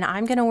here, and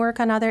I'm going to work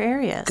on other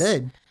areas.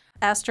 Good.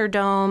 Esther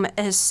Dome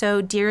is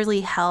so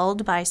dearly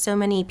held by so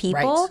many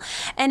people,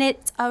 and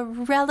it's a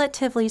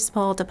relatively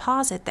small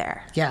deposit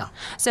there. Yeah.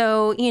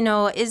 So,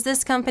 is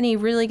this company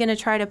really going to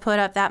try to put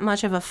up that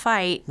much of a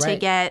fight to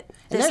get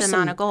this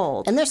amount of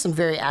gold? And there's some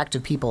very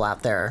active people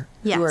out there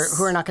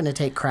who are not going to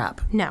take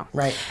crap. No.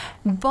 Right.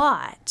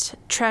 But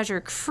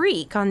Treasure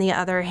Creek, on the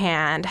other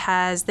hand,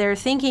 they're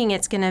thinking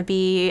it's going to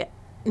be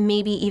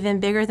maybe even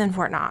bigger than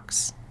Fort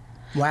Knox.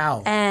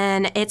 Wow.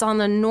 And it's on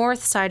the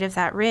north side of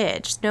that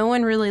ridge. No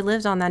one really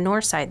lives on the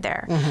north side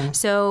there. Mm-hmm.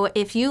 So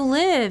if you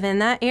live in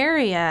that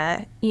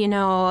area,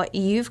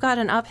 you've got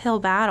an uphill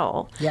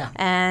battle. Yeah.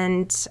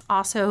 And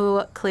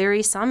also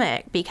Cleary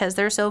Summit, because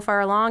they're so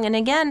far along. And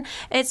again,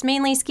 it's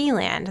mainly ski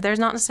land. There's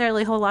not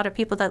necessarily a whole lot of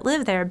people that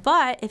live there.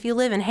 But if you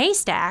live in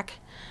Haystack,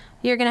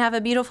 you're going to have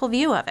a beautiful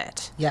view of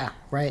it. Yeah,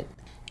 right.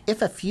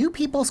 If a few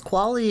people's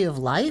quality of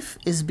life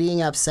is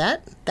being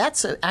upset,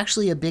 that's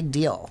actually a big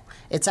deal.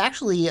 It's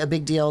actually a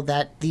big deal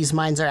that these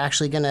mines are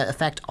actually going to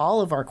affect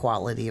all of our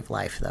quality of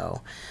life,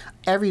 though.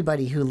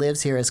 Everybody who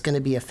lives here is going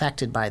to be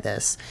affected by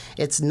this.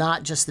 It's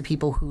not just the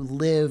people who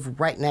live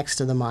right next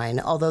to the mine,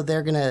 although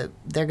they're going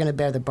to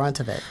bear the brunt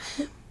of it.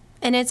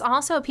 And it's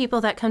also people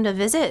that come to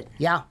visit.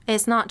 Yeah.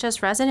 It's not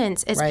just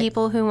residents. It's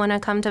people who want to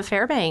come to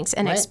Fairbanks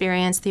and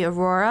experience the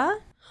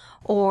aurora.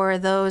 or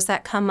those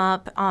that come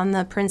up on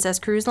the Princess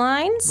Cruise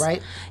lines.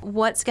 Right.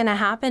 What's going to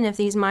happen if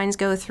these mines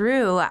go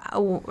through?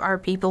 Are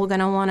people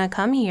going to want to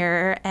come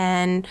here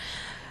and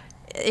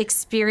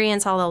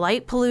experience all the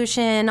light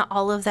pollution,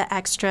 all of the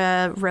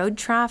extra road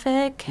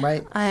traffic?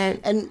 Right.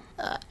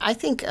 I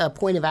think a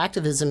point of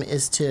activism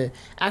is to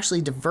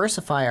actually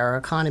diversify our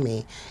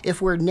economy. If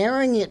we're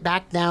narrowing it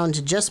back down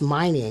to just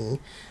mining,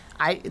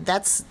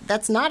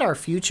 that's not our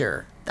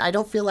future. I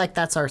don't feel like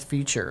that's our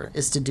future,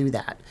 is to do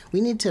that.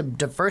 We need to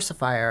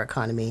diversify our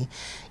economy,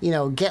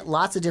 get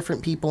lots of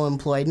different people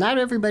employed. Not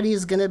everybody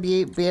is going to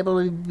be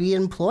able to be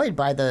employed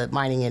by the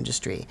mining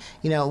industry.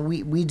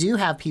 We do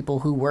have people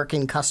who work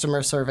in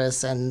customer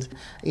service and,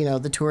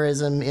 the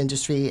tourism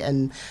industry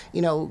and,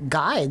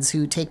 guides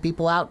who take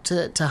people out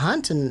to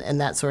hunt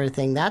and that sort of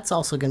thing. That's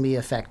also going to be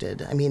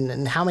affected. I mean,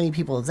 and how many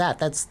people is that?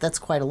 That's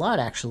quite a lot,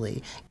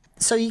 actually.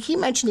 So you keep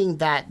mentioning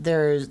that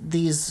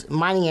these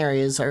mining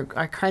areas are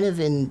kind of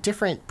in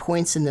different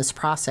points in this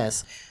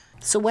process.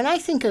 So when I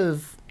think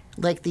of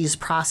like these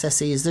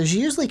processes, there's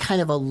usually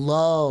kind of a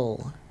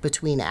lull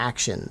between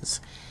actions.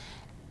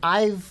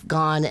 I've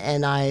gone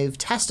and I've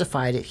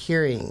testified at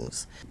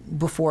hearings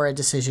before a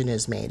decision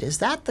is made. Is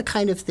that the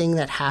kind of thing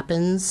that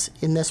happens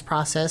in this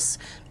process?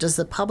 Does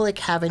the public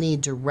have any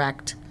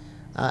direct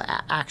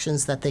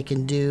actions that they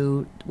can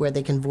do where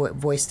they can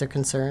voice their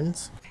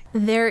concerns?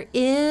 There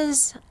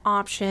is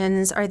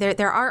options, or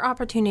there are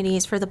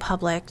opportunities for the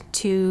public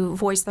to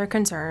voice their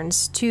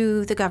concerns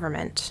to the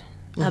government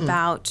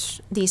about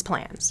these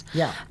plans.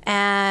 Yeah.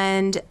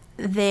 And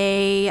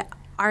they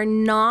are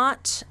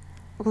not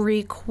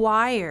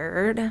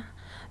required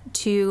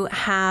to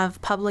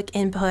have public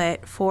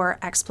input for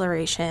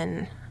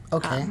exploration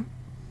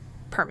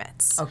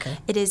permits. Okay.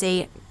 It is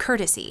a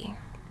courtesy.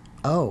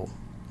 Oh,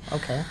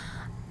 okay.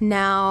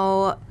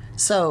 Now,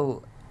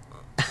 so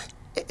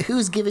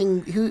who's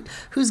giving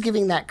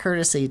that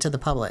courtesy to the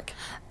public?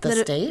 The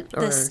state?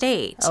 Or? The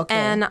state. Okay.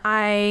 And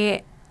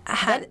I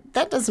had...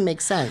 That doesn't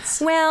make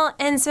sense. Well,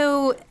 and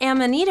so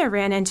Amanita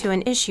ran into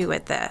an issue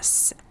with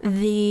this.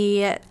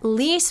 The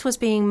lease was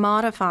being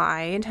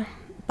modified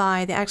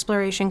by the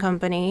exploration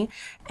company,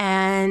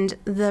 and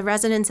the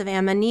residents of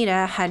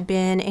Amanita had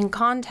been in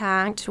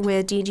contact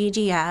with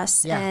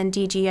DGGS, and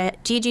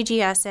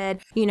DGGS said,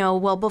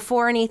 well,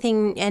 before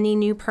any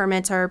new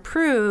permits are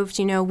approved,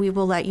 we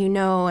will let you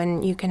know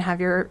and you can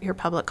have your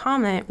public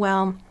comment.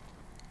 Well,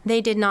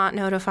 they did not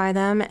notify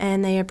them,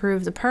 and they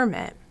approved the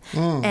permit.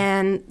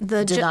 And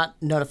did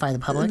not notify the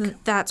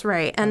public? That's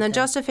right. And the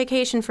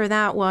justification for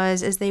that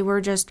is they were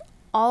just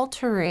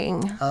altering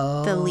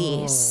the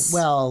lease.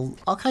 Well,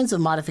 all kinds of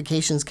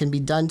modifications can be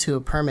done to a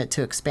permit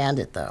to expand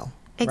it, though.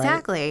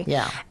 Exactly. Right?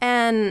 Yeah.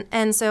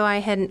 And so I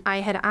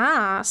had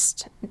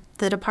asked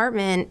the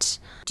department,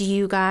 do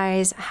you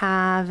guys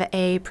have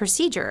a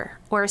procedure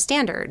or a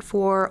standard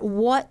for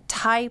what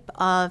type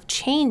of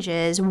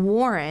changes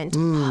warrant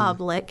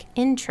public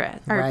interest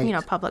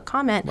or public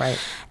comment? Right.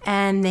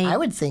 And I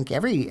would think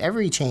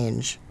every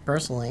change,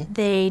 personally.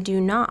 They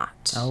do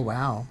not. Oh,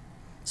 wow.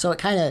 So it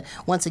kind of,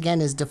 once again,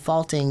 is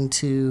defaulting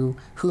to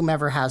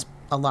whomever has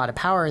a lot of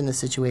power in the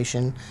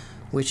situation,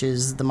 which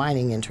is the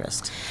mining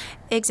interest.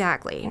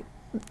 Exactly.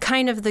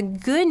 Kind of the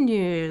good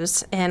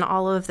news in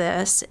all of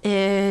this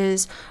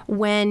is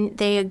when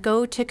they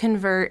go to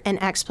convert an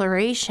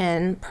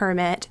exploration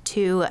permit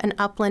to an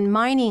upland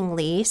mining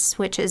lease,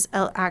 which is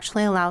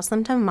actually allows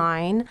them to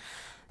mine,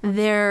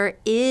 there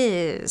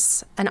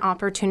is an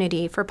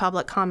opportunity for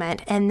public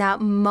comment, and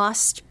that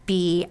must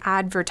be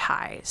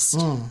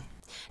advertised.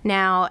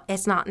 Now,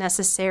 it's not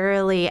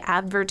necessarily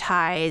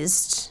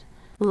advertised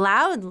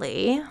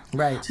loudly,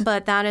 right?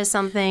 But that is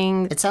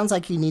something. It sounds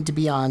like you need to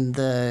be on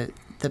the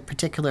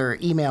particular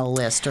email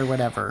list or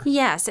whatever.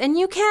 Yes, and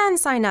you can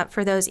sign up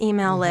for those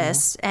email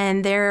lists,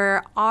 and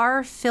there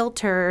are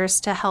filters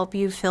to help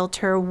you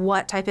filter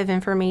what type of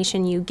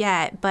information you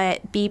get,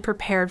 but be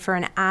prepared for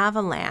an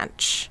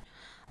avalanche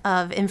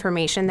of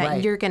information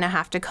that you're going to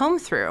have to comb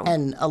through.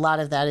 And a lot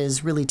of that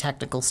is really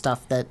technical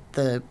stuff that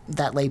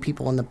lay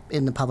people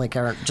in the public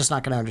are just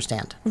not going to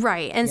understand.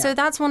 Right. And so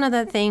that's one of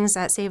the things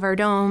that Save Our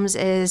Domes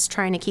is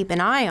trying to keep an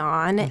eye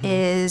on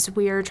is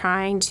we are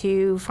trying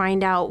to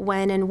find out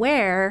when and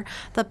where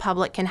the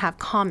public can have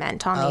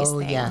comment on these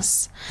things.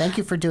 Yes. Thank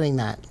you for doing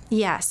that.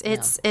 Yes,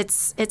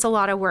 it's a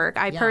lot of work.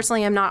 I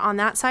personally am not on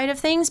that side of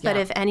things, but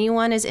if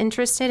anyone is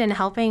interested in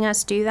helping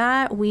us do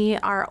that, we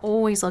are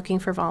always looking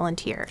for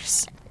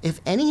volunteers. If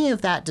any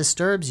of that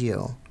disturbs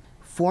you,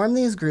 form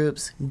these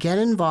groups, get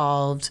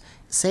involved.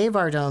 Save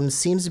Our Domes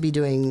seems to be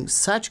doing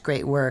such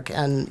great work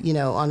and,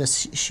 on a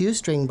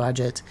shoestring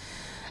budget.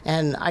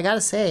 And I got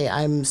to say,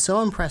 I'm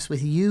so impressed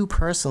with you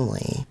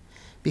personally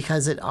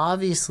because it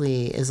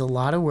obviously is a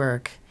lot of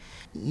work.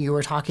 You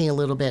were talking a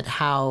little bit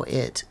how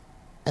it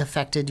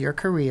affected your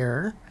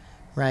career,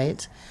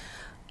 right?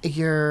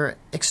 You're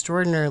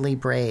extraordinarily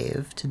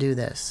brave to do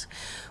this.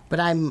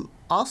 But I'm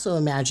also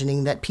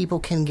imagining that people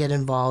can get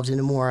involved in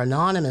a more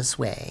anonymous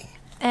way,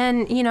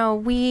 And,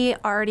 we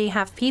already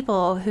have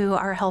people who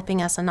are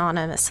helping us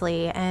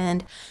anonymously.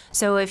 And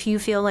so if you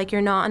feel like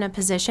you're not in a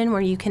position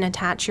where you can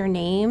attach your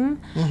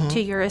name to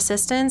your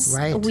assistance,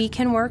 we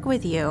can work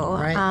with you.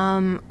 Right.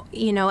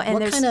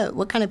 And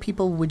what kind of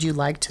people would you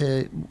like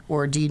to,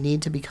 or do you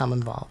need to become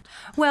involved?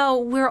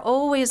 Well, we're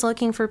always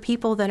looking for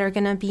people that are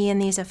going to be in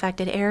these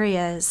affected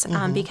areas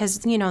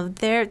because,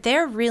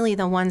 they're really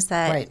the ones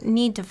that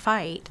need to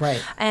fight.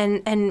 Right.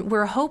 And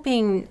we're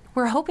hoping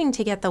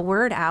to get the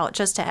word out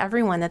just to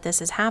everyone that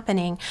this is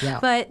happening. Yeah.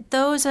 But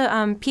those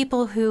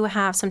people who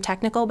have some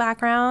technical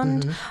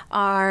background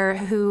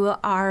who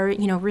are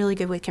really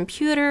good with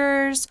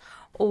computers,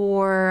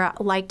 or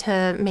like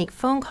to make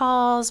phone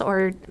calls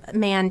or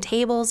man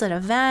tables at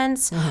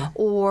events,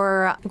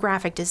 or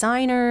graphic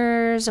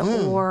designers,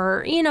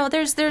 or,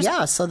 there's...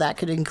 Yeah, so that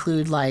could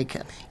include like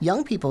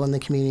young people in the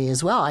community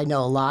as well. I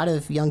know a lot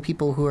of young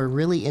people who are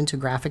really into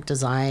graphic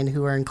design,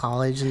 who are in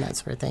college and that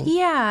sort of thing.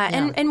 Yeah.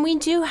 And we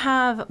do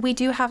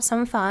have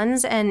some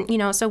funds,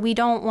 and, so we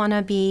don't want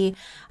to be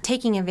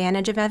taking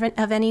advantage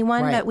of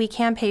anyone, but we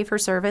can pay for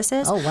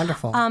services. Oh,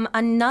 wonderful.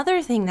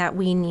 Another thing that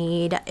we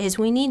need is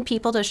we need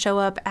people to show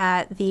up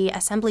at the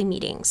assembly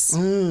meetings.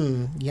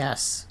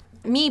 Yes.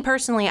 Me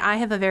personally, I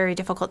have a very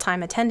difficult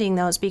time attending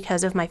those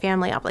because of my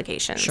family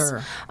obligations.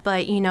 Sure.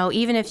 But,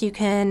 even if you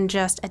can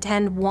just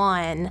attend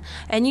one,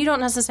 and you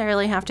don't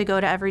necessarily have to go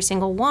to every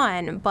single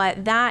one,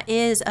 but that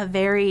is a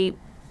very,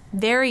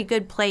 very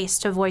good place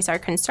to voice our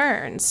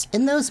concerns.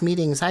 In those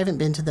meetings, I haven't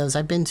been to those.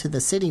 I've been to the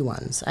city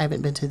ones. I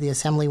haven't been to the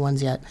assembly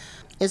ones yet.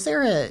 Is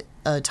there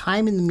a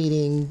time in the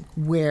meeting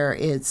where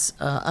it's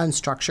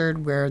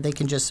unstructured, where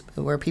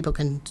people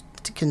can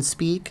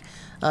speak?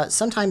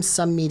 Sometimes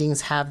some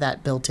meetings have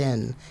that built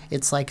in.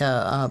 It's like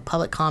a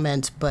public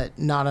comment, but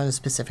not on a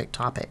specific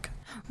topic.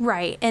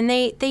 Right, and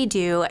they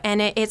do,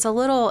 and it's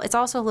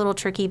also a little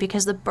tricky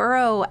because the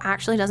borough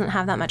actually doesn't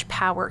have that much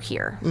power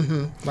here.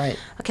 Right.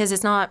 Because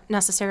it's not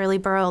necessarily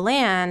borough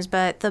lands,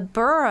 but the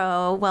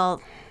borough,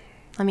 well,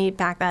 let me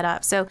back that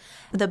up. So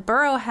the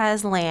borough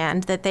has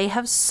land that they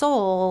have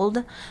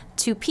sold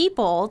to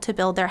people to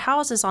build their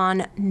houses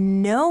on,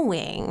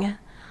 knowing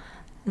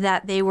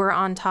that they were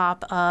on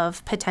top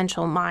of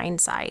potential mine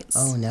sites.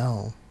 Oh,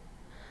 no.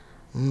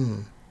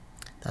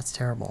 That's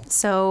terrible.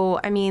 So,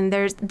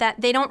 there's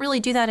that. They don't really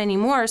do that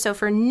anymore. So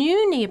for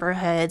new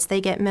neighborhoods, they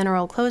get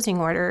mineral closing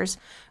orders,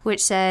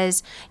 which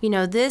says,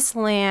 this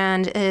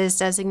land is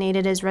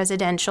designated as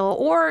residential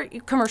or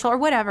commercial or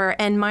whatever,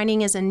 and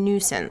mining is a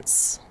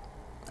nuisance.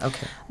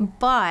 Okay.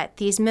 But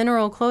these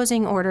mineral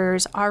closing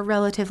orders are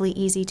relatively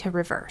easy to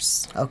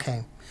reverse.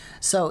 Okay.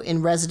 So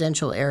in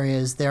residential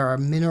areas, there are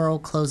mineral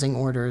closing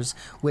orders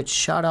which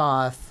shut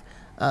off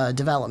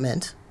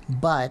development,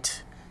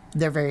 but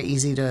they're very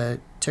easy to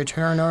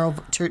turn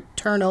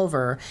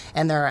over,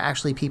 and there are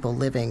actually people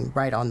living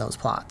right on those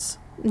plots.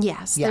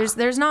 Yes, Yeah.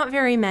 there's not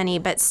very many,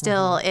 but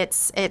still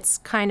it's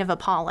kind of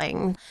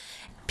appalling.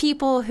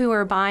 People who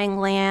are buying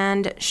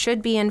land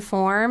should be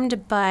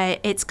informed, but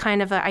it's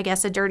kind of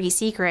a dirty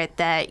secret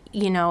that,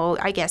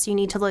 I guess you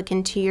need to look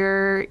into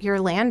your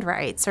land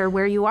rights or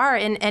where you are.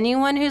 And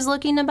anyone who's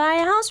looking to buy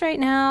a house right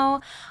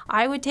now,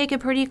 I would take a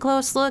pretty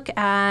close look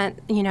at,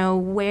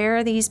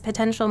 where these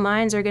potential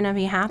mines are going to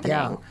be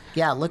happening.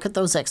 Yeah, look at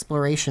those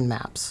exploration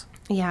maps.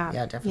 Yeah.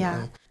 Yeah, definitely.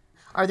 Yeah.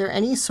 Are there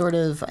any sort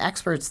of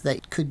experts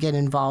that could get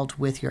involved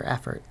with your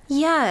effort?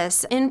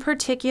 Yes. In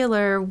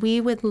particular,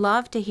 we would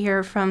love to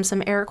hear from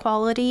some air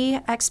quality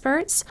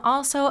experts,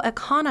 also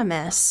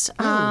economists.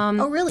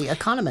 Oh, really?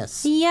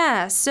 Economists?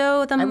 Yeah.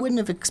 So I wouldn't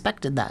have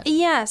expected that.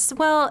 Yes.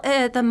 Well,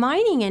 the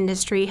mining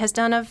industry has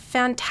done a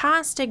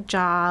fantastic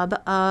job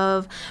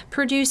of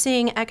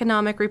producing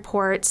economic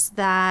reports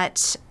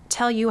that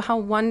tell you how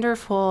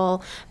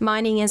wonderful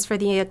mining is for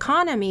the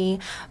economy,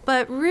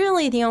 but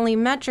really the only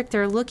metric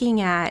they're looking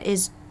at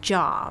is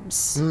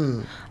jobs.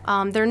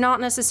 They're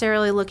not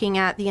necessarily looking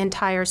at the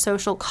entire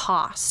social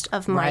cost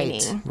of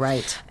mining.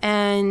 Right.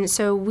 And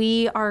so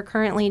we are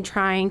currently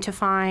trying to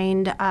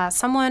find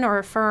someone or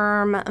a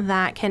firm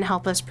that can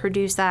help us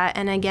produce that.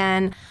 And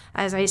again,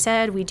 as I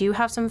said, we do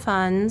have some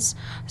funds,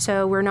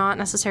 so we're not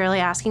necessarily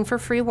asking for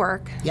free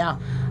work. Yeah.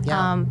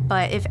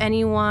 But if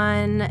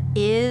anyone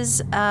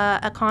is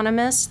an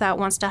economist that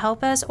wants to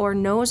help us or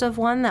knows of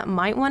one that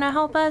might want to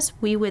help us,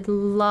 we would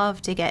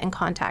love to get in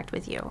contact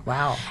with you.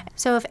 Wow.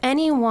 So if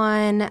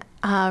anyone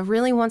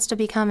really wants to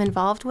become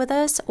involved with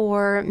us,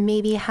 or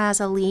maybe has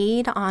a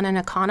lead on an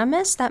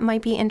economist that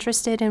might be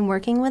interested in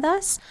working with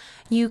us,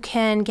 you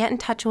can get in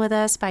touch with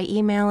us by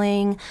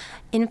emailing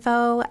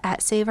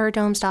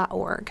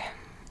info@saveourdomes.org.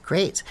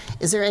 Great.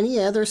 Is there any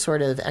other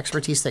sort of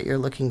expertise that you're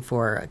looking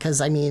for? Because,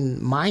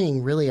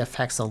 mining really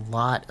affects a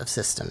lot of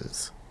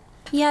systems.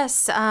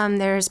 Yes,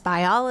 there's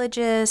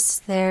biologists,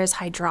 there's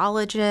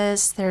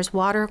hydrologists, there's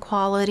water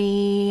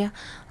quality,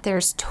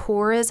 there's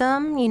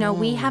tourism.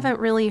 We haven't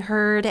really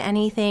heard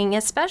anything,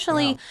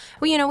 especially,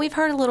 we've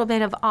heard a little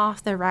bit of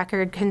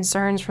off-the-record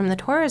concerns from the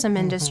tourism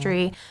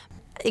industry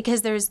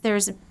because there's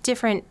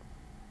different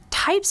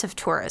types of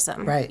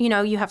tourism. Right.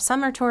 You have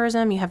summer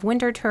tourism, you have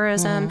winter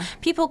tourism.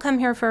 People come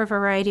here for a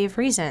variety of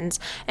reasons.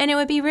 And it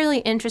would be really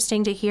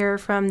interesting to hear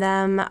from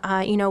them,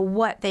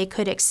 what they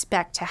could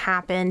expect to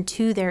happen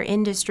to their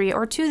industry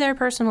or to their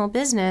personal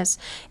business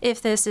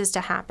if this is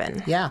to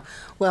happen. Yeah.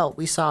 Well,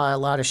 we saw a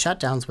lot of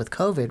shutdowns with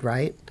COVID,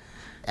 right?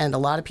 And a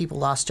lot of people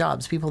lost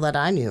jobs, people that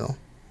I knew.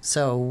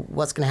 So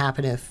what's going to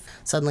happen if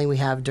suddenly we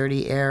have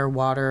dirty air,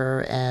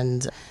 water,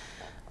 and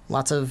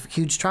lots of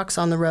huge trucks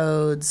on the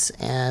roads?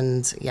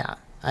 And yeah,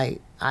 I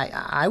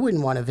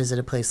wouldn't want to visit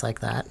a place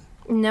like that.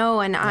 No,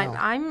 and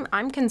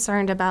I'm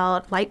concerned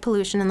about light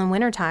pollution in the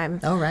wintertime.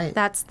 Oh, right.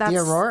 That's the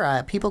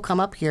aurora. People come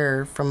up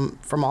here from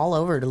all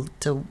over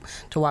to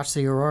watch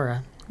the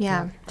aurora.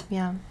 Yeah.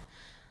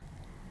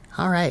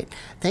 All right.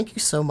 Thank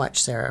you so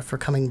much, Sarah, for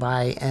coming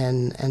by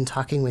and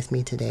talking with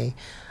me today.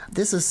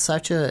 This is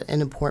such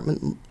an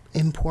important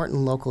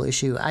local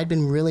issue. I'd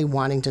been really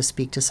wanting to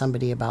speak to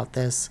somebody about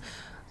this.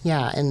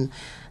 Yeah, and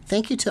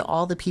thank you to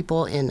all the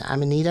people in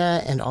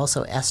Amanita and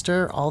also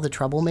Esther, all the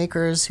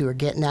troublemakers who are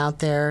getting out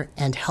there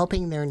and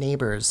helping their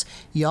neighbors.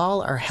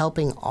 Y'all are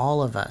helping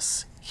all of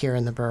us here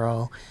in the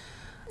borough.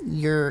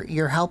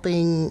 You're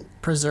helping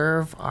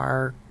preserve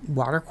our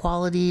water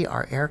quality,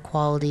 our air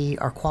quality,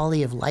 our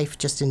quality of life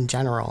just in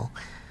general.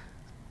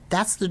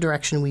 That's the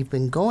direction we've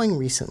been going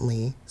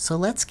recently, so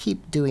let's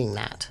keep doing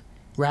that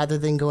rather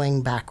than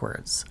going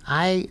backwards.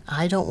 I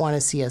don't want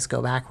to see us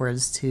go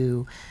backwards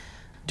to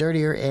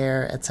dirtier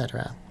air,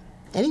 etc.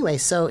 Anyway,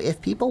 so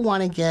if people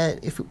want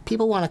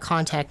to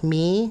contact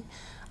me,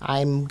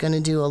 I'm going to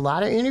do a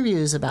lot of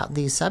interviews about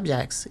these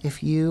subjects.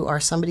 If you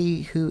are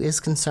somebody who is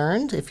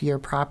concerned, if your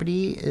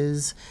property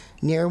is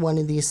near one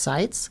of these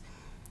sites,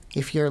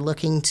 if you're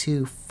looking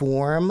to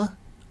form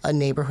a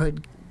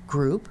neighborhood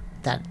group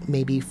that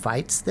maybe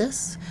fights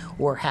this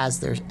or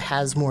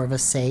has more of a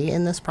say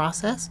in this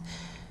process,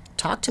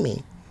 talk to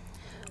me.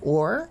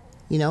 Or,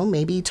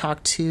 maybe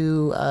talk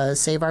to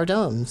Save Our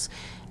Domes.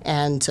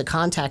 And to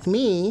contact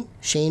me,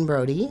 Shane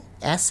Brody,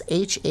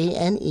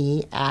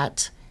 SHANE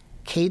at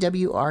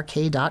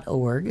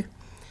kwrk.org.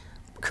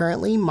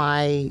 Currently,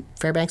 my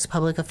Fairbanks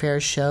Public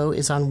Affairs show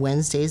is on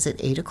Wednesdays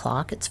at 8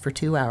 o'clock. It's for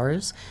 2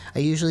 hours. I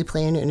usually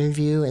play an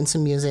interview and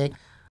some music.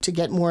 To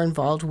get more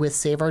involved with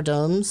Save Our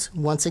Domes,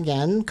 once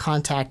again,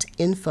 contact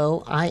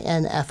info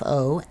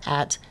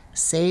at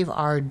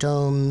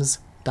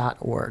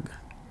saveourdomes.org.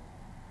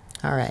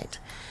 All right.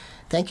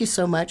 Thank you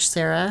so much,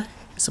 Sarah.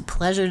 It's a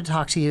pleasure to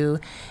talk to you,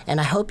 and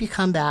I hope you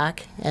come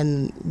back.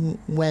 And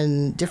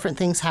when different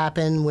things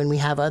happen, when we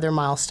have other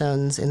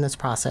milestones in this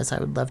process, I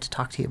would love to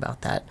talk to you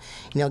about that.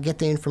 Get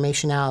the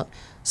information out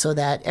so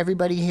that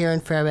everybody here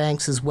in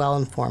Fairbanks is well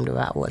informed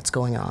about what's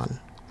going on.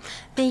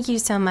 Thank you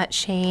so much,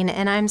 Shane,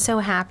 and I'm so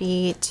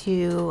happy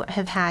to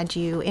have had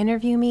you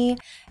interview me.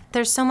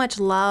 There's so much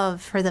love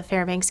for the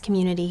Fairbanks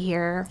community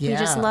here. Yeah. We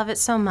just love it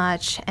so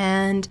much,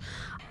 and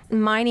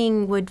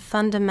mining would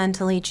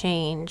fundamentally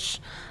change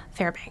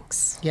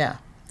Fairbanks. Yeah.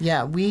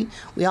 We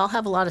all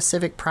have a lot of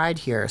civic pride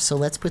here, so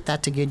let's put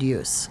that to good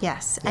use.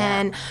 Yes, yeah.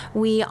 And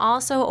we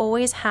also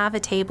always have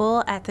a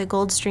table at the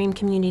Goldstream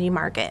Community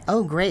Market.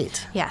 Oh,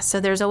 great. Yeah, so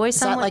there's always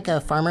someone... Is that like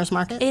a farmer's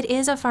market? It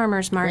is a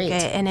farmer's market,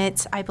 great.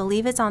 And I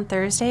believe it's on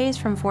Thursdays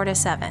from 4 to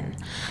 7.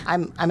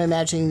 I'm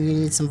imagining you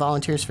need some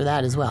volunteers for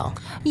that as well.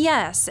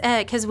 Yes,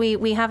 because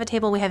we have a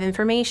table, we have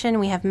information,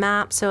 we have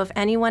maps, so if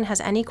anyone has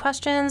any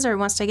questions or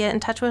wants to get in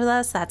touch with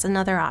us, that's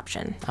another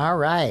option. All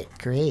right,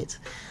 great.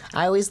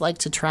 I always like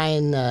to try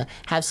and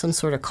have some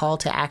sort of call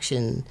to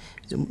action,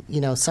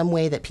 some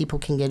way that people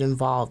can get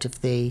involved if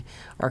they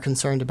are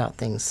concerned about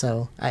things.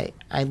 So I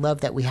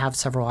love that we have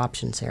several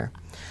options here.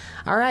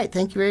 All right,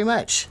 thank you very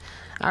much.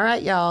 All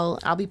right, y'all,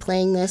 I'll be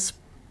playing this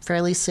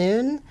fairly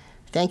soon.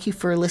 Thank you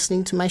for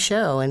listening to my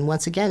show. And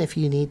once again, if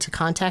you need to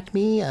contact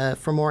me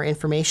for more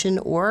information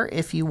or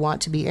if you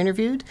want to be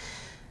interviewed,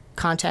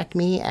 contact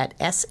me at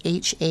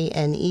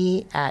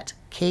SHANE at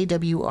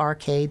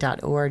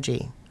kwrk.org.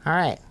 All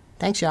right.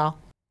 Thanks, y'all.